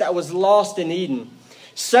rest that was lost in Eden,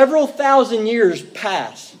 several thousand years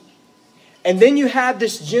pass. And then you have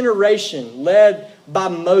this generation led by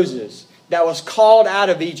Moses that was called out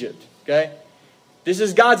of Egypt. Okay? This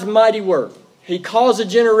is God's mighty work. He calls a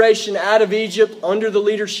generation out of Egypt under the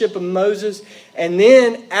leadership of Moses. And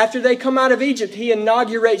then after they come out of Egypt, He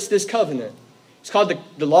inaugurates this covenant. It's called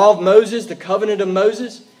the Law of Moses, the Covenant of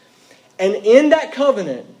Moses. And in that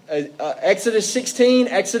covenant, Exodus 16,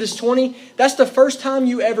 Exodus 20, that's the first time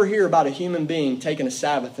you ever hear about a human being taking a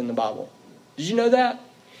Sabbath in the Bible. Did you know that?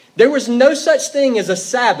 There was no such thing as a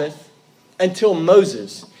Sabbath until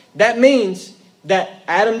Moses. That means that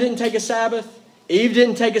Adam didn't take a Sabbath, Eve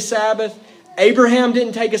didn't take a Sabbath, Abraham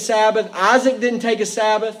didn't take a Sabbath, Isaac didn't take a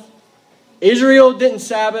Sabbath, Israel didn't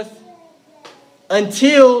Sabbath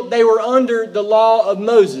until they were under the law of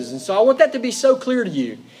Moses. And so I want that to be so clear to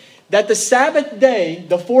you, that the Sabbath day,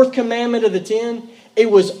 the fourth commandment of the 10, it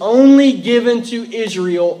was only given to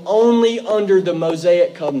Israel only under the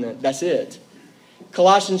Mosaic covenant. That's it.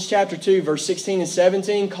 Colossians chapter 2, verse 16 and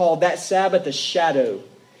 17 called that Sabbath a shadow.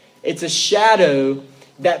 It's a shadow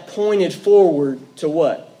that pointed forward to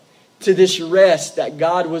what? To this rest that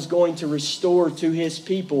God was going to restore to His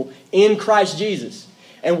people in Christ Jesus.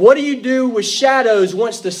 And what do you do with shadows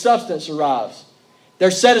once the substance arrives?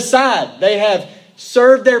 They're set aside. They have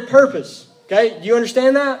served their purpose. Okay? Do you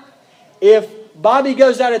understand that? If Bobby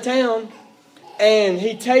goes out of town and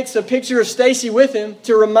he takes a picture of Stacy with him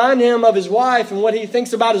to remind him of his wife and what he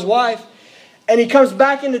thinks about his wife, and he comes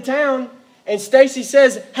back into town and Stacy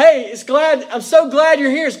says, "Hey, I'm so glad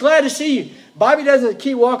you're here. It's glad to see you." Bobby doesn't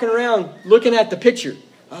keep walking around looking at the picture.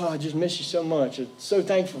 "Oh, I just miss you so much. I'm so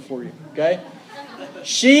thankful for you." Okay?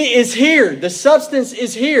 She is here. The substance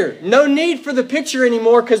is here. No need for the picture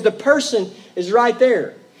anymore because the person is right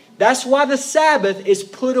there. That's why the Sabbath is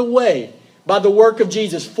put away by the work of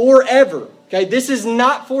Jesus forever. Okay? This is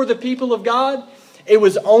not for the people of God. It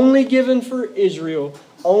was only given for Israel,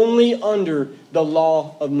 only under the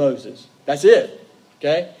law of Moses. That's it.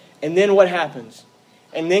 Okay? And then what happens?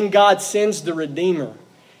 And then God sends the Redeemer.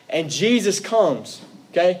 And Jesus comes.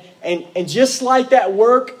 Okay? And just like that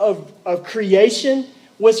work of creation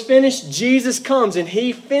was finished, Jesus comes and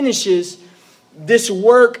He finishes this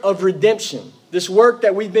work of redemption. This work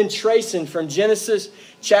that we've been tracing from Genesis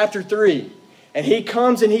chapter 3. And He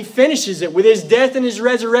comes and He finishes it with His death and His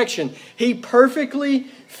resurrection. He perfectly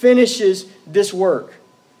finishes this work.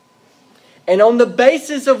 And on the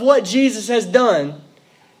basis of what Jesus has done,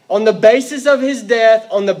 on the basis of His death,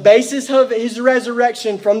 on the basis of His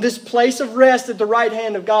resurrection from this place of rest at the right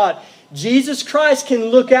hand of God, Jesus Christ can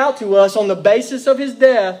look out to us on the basis of His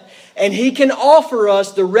death, and He can offer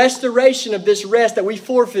us the restoration of this rest that we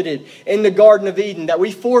forfeited in the Garden of Eden, that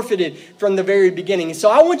we forfeited from the very beginning. And so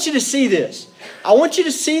I want you to see this. I want you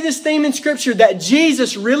to see this theme in Scripture that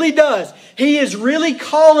Jesus really does. He is really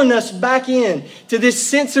calling us back in to this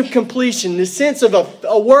sense of completion, this sense of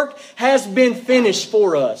a work has been finished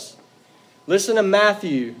for us. Listen to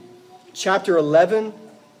Matthew chapter 11,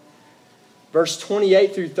 verse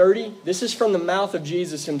 28 through 30. This is from the mouth of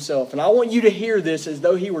Jesus Himself. And I want you to hear this as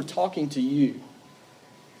though He were talking to you.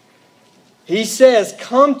 He says,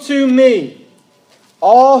 "Come to me,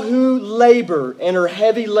 all who labor and are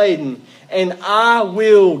heavy laden, and I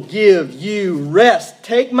will give you rest.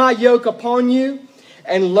 Take my yoke upon you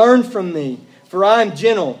and learn from me, for I am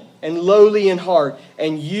gentle and lowly in heart,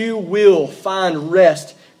 and you will find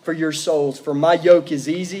rest for your souls. For my yoke is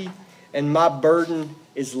easy and my burden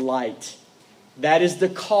is light." That is the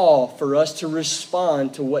call for us to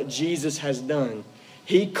respond to what Jesus has done.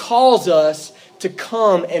 He calls us to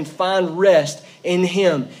come and find rest in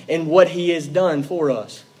Him and what He has done for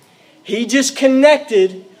us. He just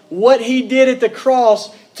connected what He did at the cross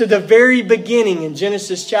to the very beginning in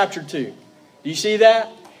Genesis chapter 2. Do you see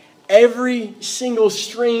that? Every single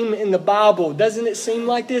stream in the Bible, doesn't it seem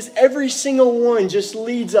like this? Every single one just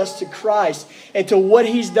leads us to Christ and to what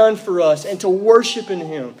He's done for us and to worshiping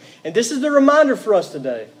Him. And this is the reminder for us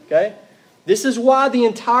today, okay? This is why the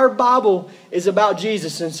entire Bible is about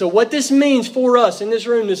Jesus. And so what this means for us in this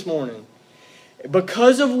room this morning,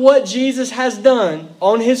 because of what Jesus has done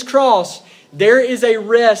on His cross, there is a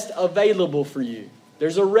rest available for you.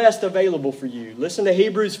 There's a rest available for you. Listen to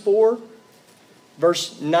Hebrews 4.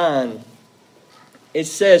 Verse 9, it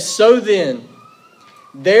says, "So then,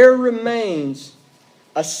 there remains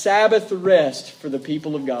a Sabbath rest for the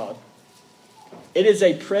people of God." It is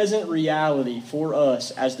a present reality for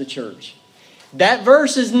us as the church. That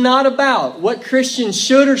verse is not about what Christians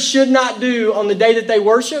should or should not do on the day that they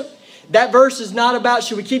worship. That verse is not about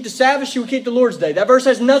should we keep the Sabbath, should we keep the Lord's Day. That verse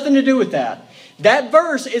has nothing to do with that. That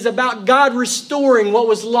verse is about God restoring what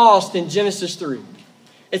was lost in Genesis 3.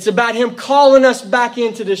 It's about Him calling us back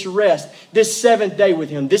into this rest, this seventh day with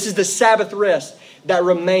Him. This is the Sabbath rest that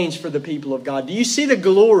remains for the people of God. Do you see the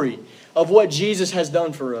glory of what Jesus has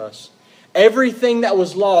done for us? Everything that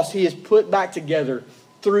was lost, He has put back together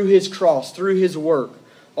through His cross, through His work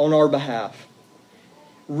on our behalf.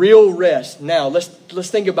 Real rest. Now, let's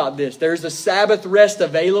think about this. There's a Sabbath rest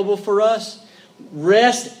available for us.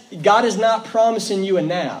 Rest, God is not promising you a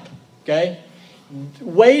nap, okay?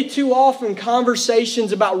 Way too often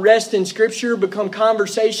conversations about rest in Scripture become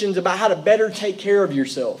conversations about how to better take care of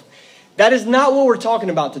yourself. That is not what we're talking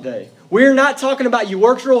about today. We're not talking about you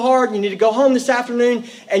worked real hard and you need to go home this afternoon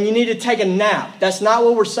and you need to take a nap. That's not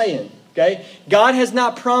what we're saying, okay? God has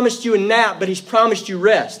not promised you a nap, but He's promised you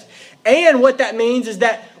rest. And what that means is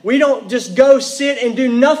that we don't just go sit and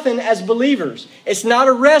do nothing as believers. It's not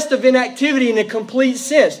a rest of inactivity in a complete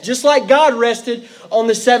sense, just like God rested on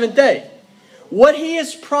the seventh day. What He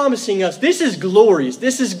is promising us, this is glorious.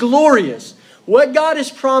 This is glorious. What God is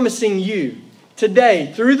promising you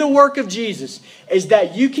today through the work of Jesus is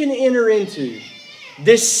that you can enter into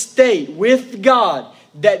this state with God,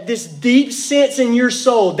 that this deep sense in your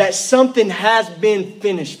soul that something has been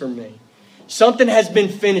finished for me. Something has been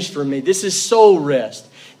finished for me. This is soul rest.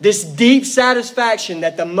 This deep satisfaction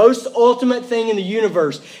that the most ultimate thing in the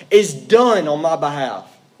universe is done on my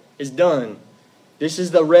behalf. Is done. This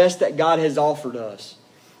is the rest that God has offered us.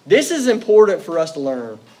 This is important for us to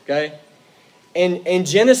learn, okay? In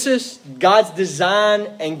Genesis, God's design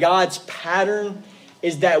and God's pattern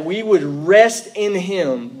is that we would rest in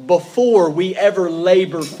Him before we ever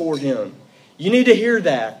labor for Him. You need to hear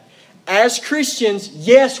that. As Christians,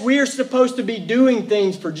 yes, we are supposed to be doing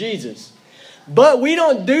things for Jesus. But we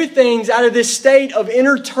don't do things out of this state of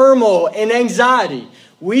inner turmoil and anxiety.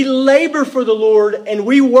 We labor for the Lord and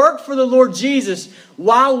we work for the Lord Jesus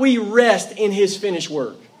while we rest in His finished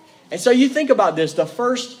work. And so you think about this. The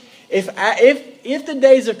first, if the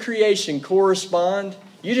days of creation correspond,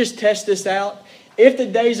 you just test this out. If the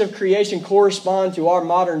days of creation correspond to our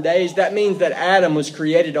modern days, that means that Adam was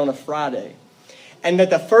created on a Friday. And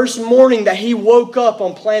that the first morning that he woke up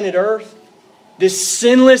on planet Earth, this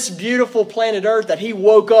sinless, beautiful planet Earth, that he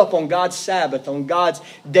woke up on God's Sabbath, on God's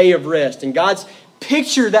day of rest. And God's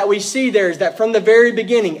picture that we see there is that from the very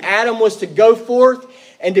beginning, Adam was to go forth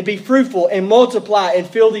and to be fruitful and multiply and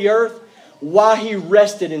fill the earth while he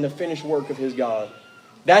rested in the finished work of his God.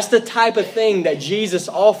 That's the type of thing that Jesus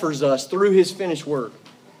offers us through His finished work.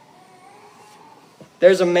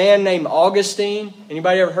 There's a man named Augustine.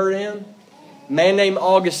 Anybody ever heard of him? A man named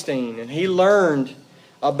Augustine. And he learned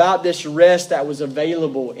about this rest that was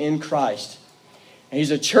available in Christ. And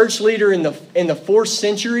he's a church leader in the 4th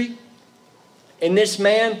century. And this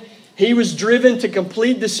man, he was driven to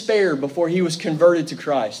complete despair before he was converted to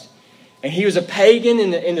Christ. And he was a pagan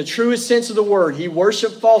in the truest sense of the word. He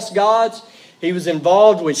worshiped false gods. He was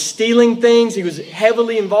involved with stealing things. He was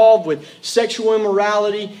heavily involved with sexual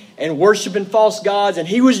immorality and worshiping false gods. And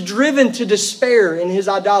he was driven to despair in his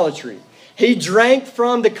idolatry. He drank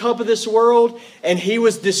from the cup of this world and he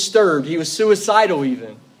was disturbed. He was suicidal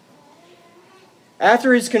even.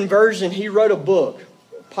 After his conversion, he wrote a book,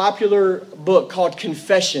 a popular book called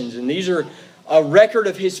Confessions. And these are a record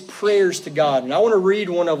of his prayers to God. And I want to read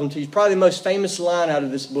one of them to you. It's probably the most famous line out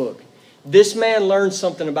of this book. This man learned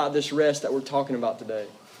something about this rest that we're talking about today.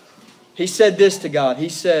 He said this to God. He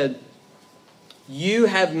said, "You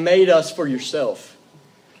have made us for yourself.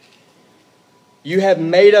 You have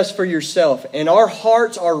made us for yourself, and our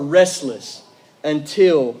hearts are restless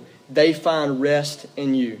until they find rest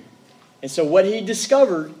in you." And so what he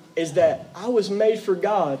discovered is that I was made for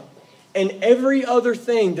God, and every other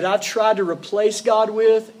thing that I tried to replace God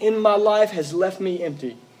with in my life has left me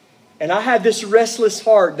empty. And I have this restless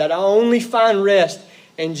heart that I only find rest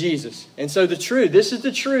in Jesus. And so this is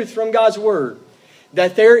the truth from God's Word,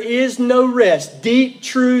 that there is no rest, deep,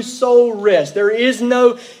 true soul rest. There is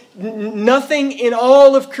nothing in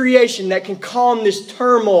all of creation that can calm this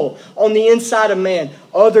turmoil on the inside of man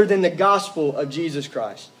other than the gospel of Jesus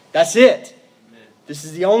Christ. That's it. Amen. This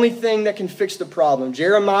is the only thing that can fix the problem.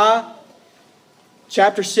 Jeremiah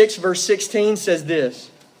chapter 6 verse 16 says this,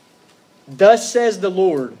 "Thus says the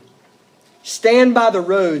Lord, stand by the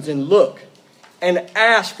roads and look, and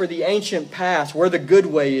ask for the ancient paths where the good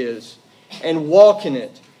way is, and walk in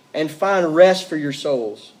it, and find rest for your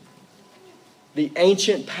souls." The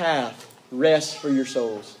ancient path, rest for your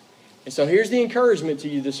souls. And so here's the encouragement to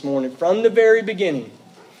you this morning. From the very beginning,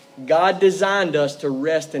 God designed us to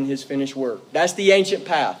rest in His finished work. That's the ancient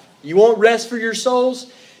path. You want rest for your souls?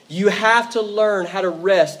 You have to learn how to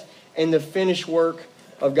rest in the finished work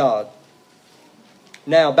of God.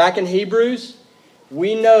 Now, back in Hebrews,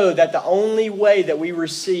 we know that the only way that we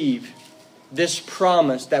receive this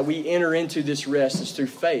promise, that we enter into this rest, is through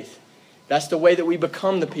faith. That's the way that we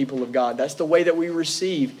become the people of God. That's the way that we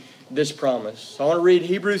receive this promise. So I want to read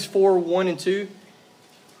Hebrews 4, 1 and 2.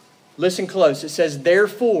 Listen close. It says,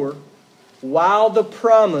 "Therefore, while the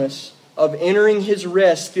promise of entering His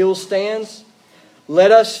rest still stands,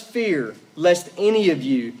 let us fear lest any of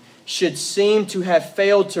you should seem to have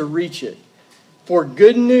failed to reach it. For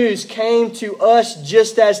good news came to us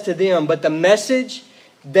just as to them, but the message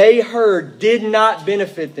they heard did not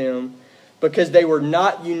benefit them because they were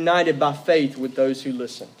not united by faith with those who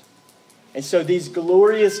listened. And so these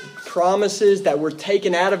glorious promises that were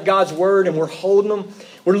taken out of God's Word and we're holding them,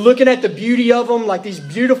 we're looking at the beauty of them like these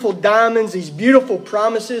beautiful diamonds, these beautiful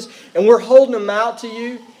promises, and we're holding them out to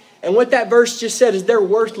you. And what that verse just said is they're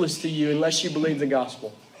worthless to you unless you believe the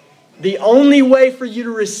gospel. The only way for you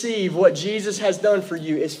to receive what Jesus has done for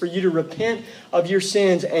you is for you to repent of your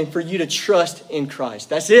sins and for you to trust in Christ.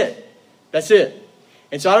 That's it. That's it.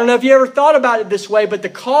 And so I don't know if you ever thought about it this way, but the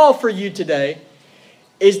call for you today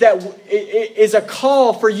is a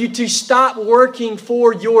call for you to stop working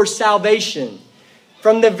for your salvation.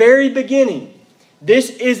 From the very beginning, this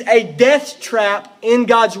is a death trap in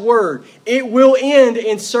God's Word. It will end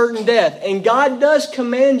in certain death. And God does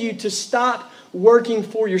command you to stop working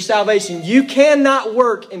for your salvation. You cannot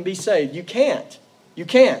work and be saved. You can't. You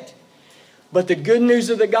can't. But the good news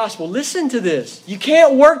of the gospel, listen to this. You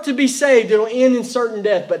can't work to be saved. It'll end in certain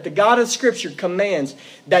death. But the God of Scripture commands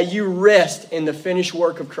that you rest in the finished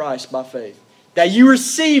work of Christ by faith. That you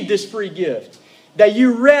receive this free gift. That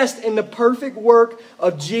you rest in the perfect work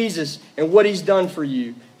of Jesus and what He's done for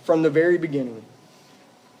you from the very beginning.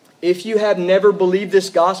 If you have never believed this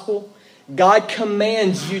gospel, God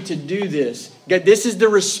commands you to do this. This is the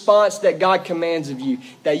response that God commands of you.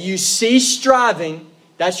 That you cease striving,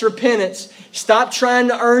 that's repentance, stop trying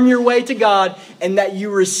to earn your way to God, and that you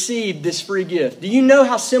receive this free gift. Do you know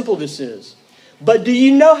how simple this is? But do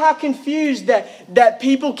you know how confused that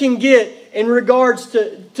people can get in regards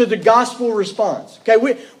to the gospel response?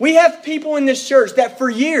 Okay, we have people in this church that for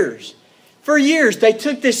years, they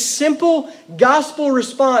took this simple gospel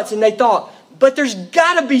response and they thought, but there's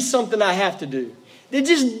got to be something I have to do. It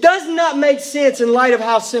just does not make sense in light of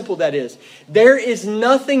how simple that is. There is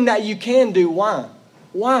nothing that you can do. Why?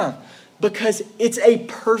 Why? Because it's a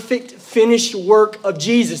perfect finished work of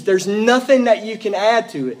Jesus. There's nothing that you can add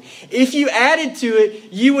to it. If you added to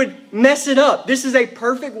it, you would mess it up. This is a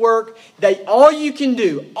perfect work that all you can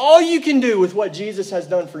do with what Jesus has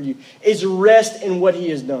done for you is rest in what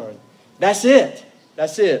He has done. That's it.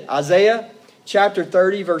 That's it. Isaiah chapter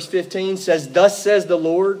 30 verse 15 says, "Thus says the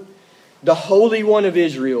Lord, the Holy One of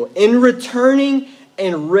Israel, in returning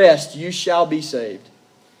and rest you shall be saved."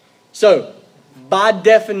 So, by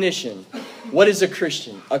definition, what is a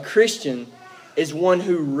Christian? A Christian is one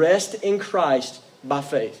who rests in Christ by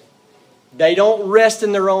faith. They don't rest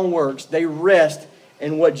in their own works. They rest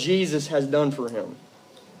in what Jesus has done for him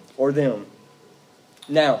or them.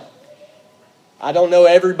 Now, I don't know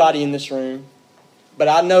everybody in this room, but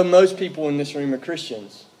I know most people in this room are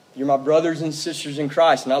Christians. You're my brothers and sisters in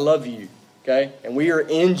Christ, and I love you. Okay? And we are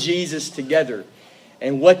in Jesus together.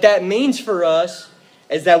 And what that means for us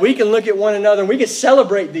is that we can look at one another and we can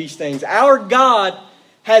celebrate these things. Our God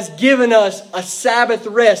has given us a Sabbath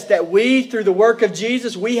rest that we, through the work of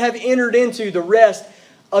Jesus, we have entered into the rest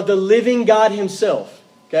of the living God Himself.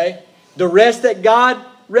 Okay? The rest that God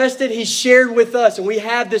rested, He shared with us. And we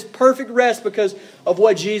have this perfect rest because of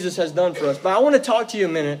what Jesus has done for us. But I want to talk to you a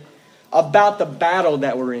minute about the battle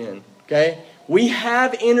that we're in. Okay? We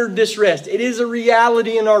have entered this rest. It is a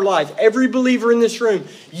reality in our life. Every believer in this room,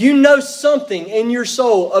 you know something in your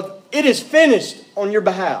soul of it is finished on your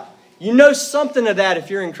behalf. You know something of that if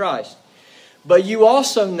you're in Christ. But you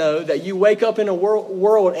also know that you wake up in a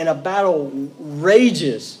world and a battle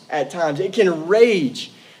rages at times. It can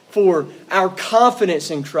rage for our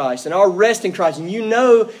confidence in Christ and our rest in Christ. And you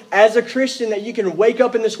know as a Christian that you can wake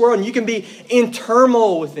up in this world and you can be in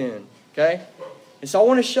turmoil within. Okay? And so I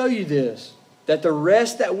want to show you this. That the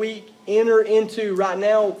rest that we enter into right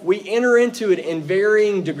now, we enter into it in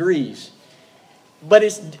varying degrees. But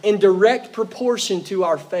it's in direct proportion to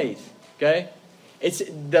our faith. Okay? It's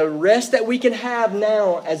the rest that we can have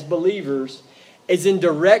now as believers is in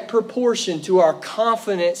direct proportion to our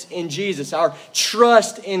confidence in Jesus, our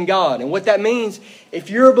trust in God. And what that means, if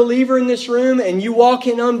you're a believer in this room and you walk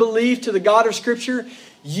in unbelief to the God of Scripture,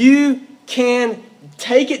 you can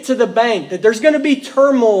take it to the bank that there's going to be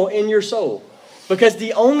turmoil in your soul. Because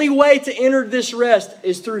the only way to enter this rest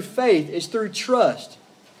is through faith, is through trust.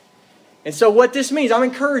 And so what this means, I'm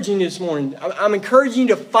encouraging you this morning. I'm encouraging you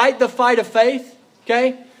to fight the fight of faith.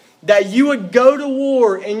 Okay? That you would go to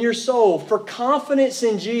war in your soul for confidence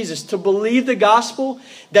in Jesus, to believe the gospel,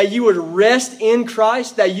 that you would rest in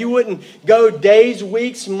Christ, that you wouldn't go days,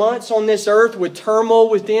 weeks, months on this earth with turmoil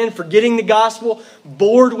within, forgetting the gospel,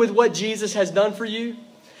 bored with what Jesus has done for you.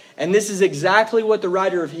 And this is exactly what the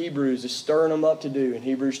writer of Hebrews is stirring them up to do in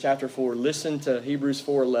Hebrews chapter 4. Listen to Hebrews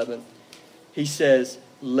 4:11. He says,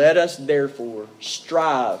 Let us therefore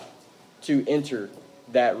strive to enter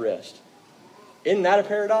that rest. Isn't that a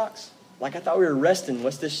paradox? Like, I thought we were resting.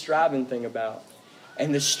 What's this striving thing about?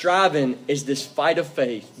 And the striving is this fight of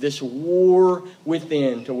faith, this war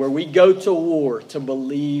within, to where we go to war to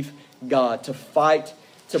believe God, to fight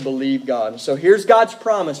to believe God. So here's God's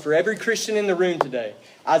promise for every Christian in the room today.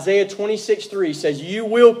 Isaiah 26:3 says, you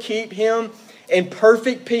will keep him in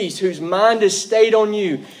perfect peace, whose mind is stayed on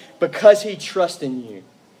you, because he trusts in you.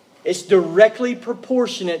 It's directly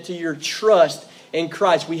proportionate to your trust in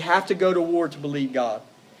Christ. We have to go to war to believe God.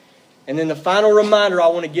 And then the final reminder I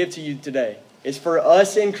want to give to you today is for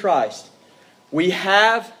us in Christ. We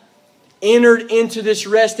have entered into this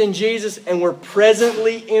rest in Jesus, and we're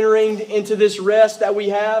presently entering into this rest that we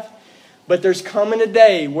have. But there's coming a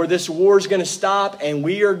day where this war is going to stop, and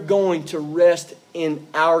we are going to rest in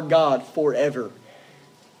our God forever.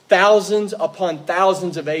 Thousands upon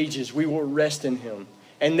thousands of ages, we will rest in Him.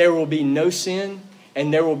 And there will be no sin,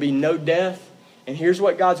 and there will be no death. And here's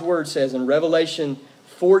what God's Word says in Revelation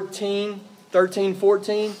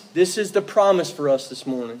 13:14. This is the promise for us this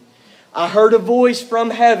morning. I heard a voice from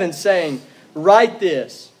heaven saying, write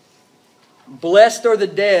this. Blessed are the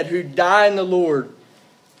dead who die in the Lord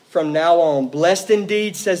from now on. Blessed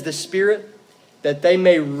indeed, says the Spirit, that they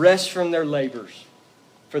may rest from their labors,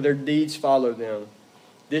 for their deeds follow them.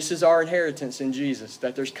 This is our inheritance in Jesus,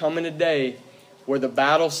 that there's coming a day where the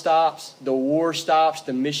battle stops, the war stops,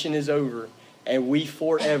 the mission is over, and we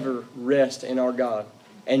forever rest in our God.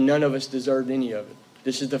 And none of us deserved any of it.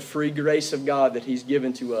 This is the free grace of God that He's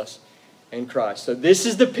given to us in Christ. So this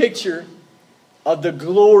is the picture of the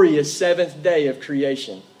glorious seventh day of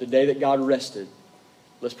creation, the day that God rested.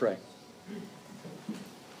 Let's pray.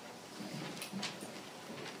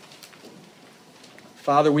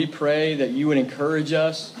 Father, we pray that you would encourage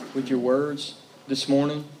us with your words this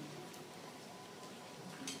morning.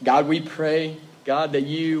 God, we pray, God, that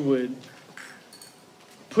you would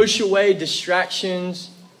push away distractions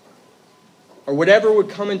or whatever would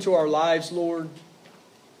come into our lives, Lord.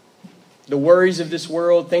 The worries of this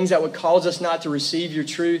world, things that would cause us not to receive your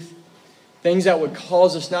truth, things that would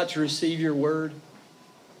cause us not to receive your word.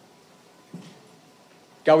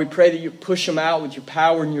 God, we pray that you push them out with your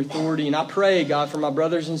power and your authority. And I pray, God, for my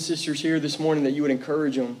brothers and sisters here this morning that you would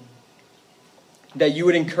encourage them. That you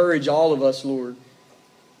would encourage all of us, Lord.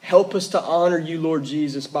 Help us to honor you, Lord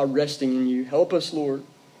Jesus, by resting in you. Help us, Lord,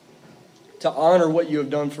 to honor what you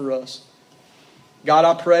have done for us. God,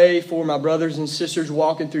 I pray for my brothers and sisters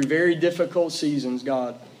walking through very difficult seasons,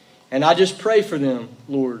 God. And I just pray for them,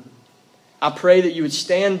 Lord. I pray that you would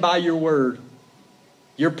stand by your word,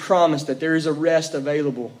 your promise that there is a rest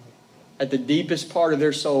available at the deepest part of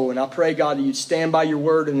their soul. And I pray, God, that you'd stand by your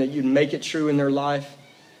word and that you'd make it true in their life.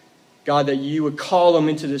 God, that you would call them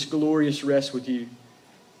into this glorious rest with you.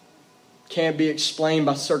 Can't be explained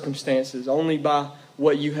by circumstances, only by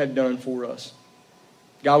what you have done for us.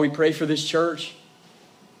 God, we pray for this church.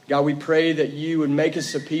 God, we pray that you would make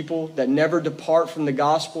us a people that never depart from the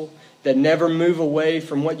gospel, that never move away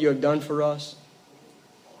from what you have done for us.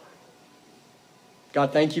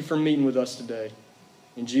 God, thank you for meeting with us today.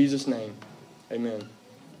 In Jesus' name, amen.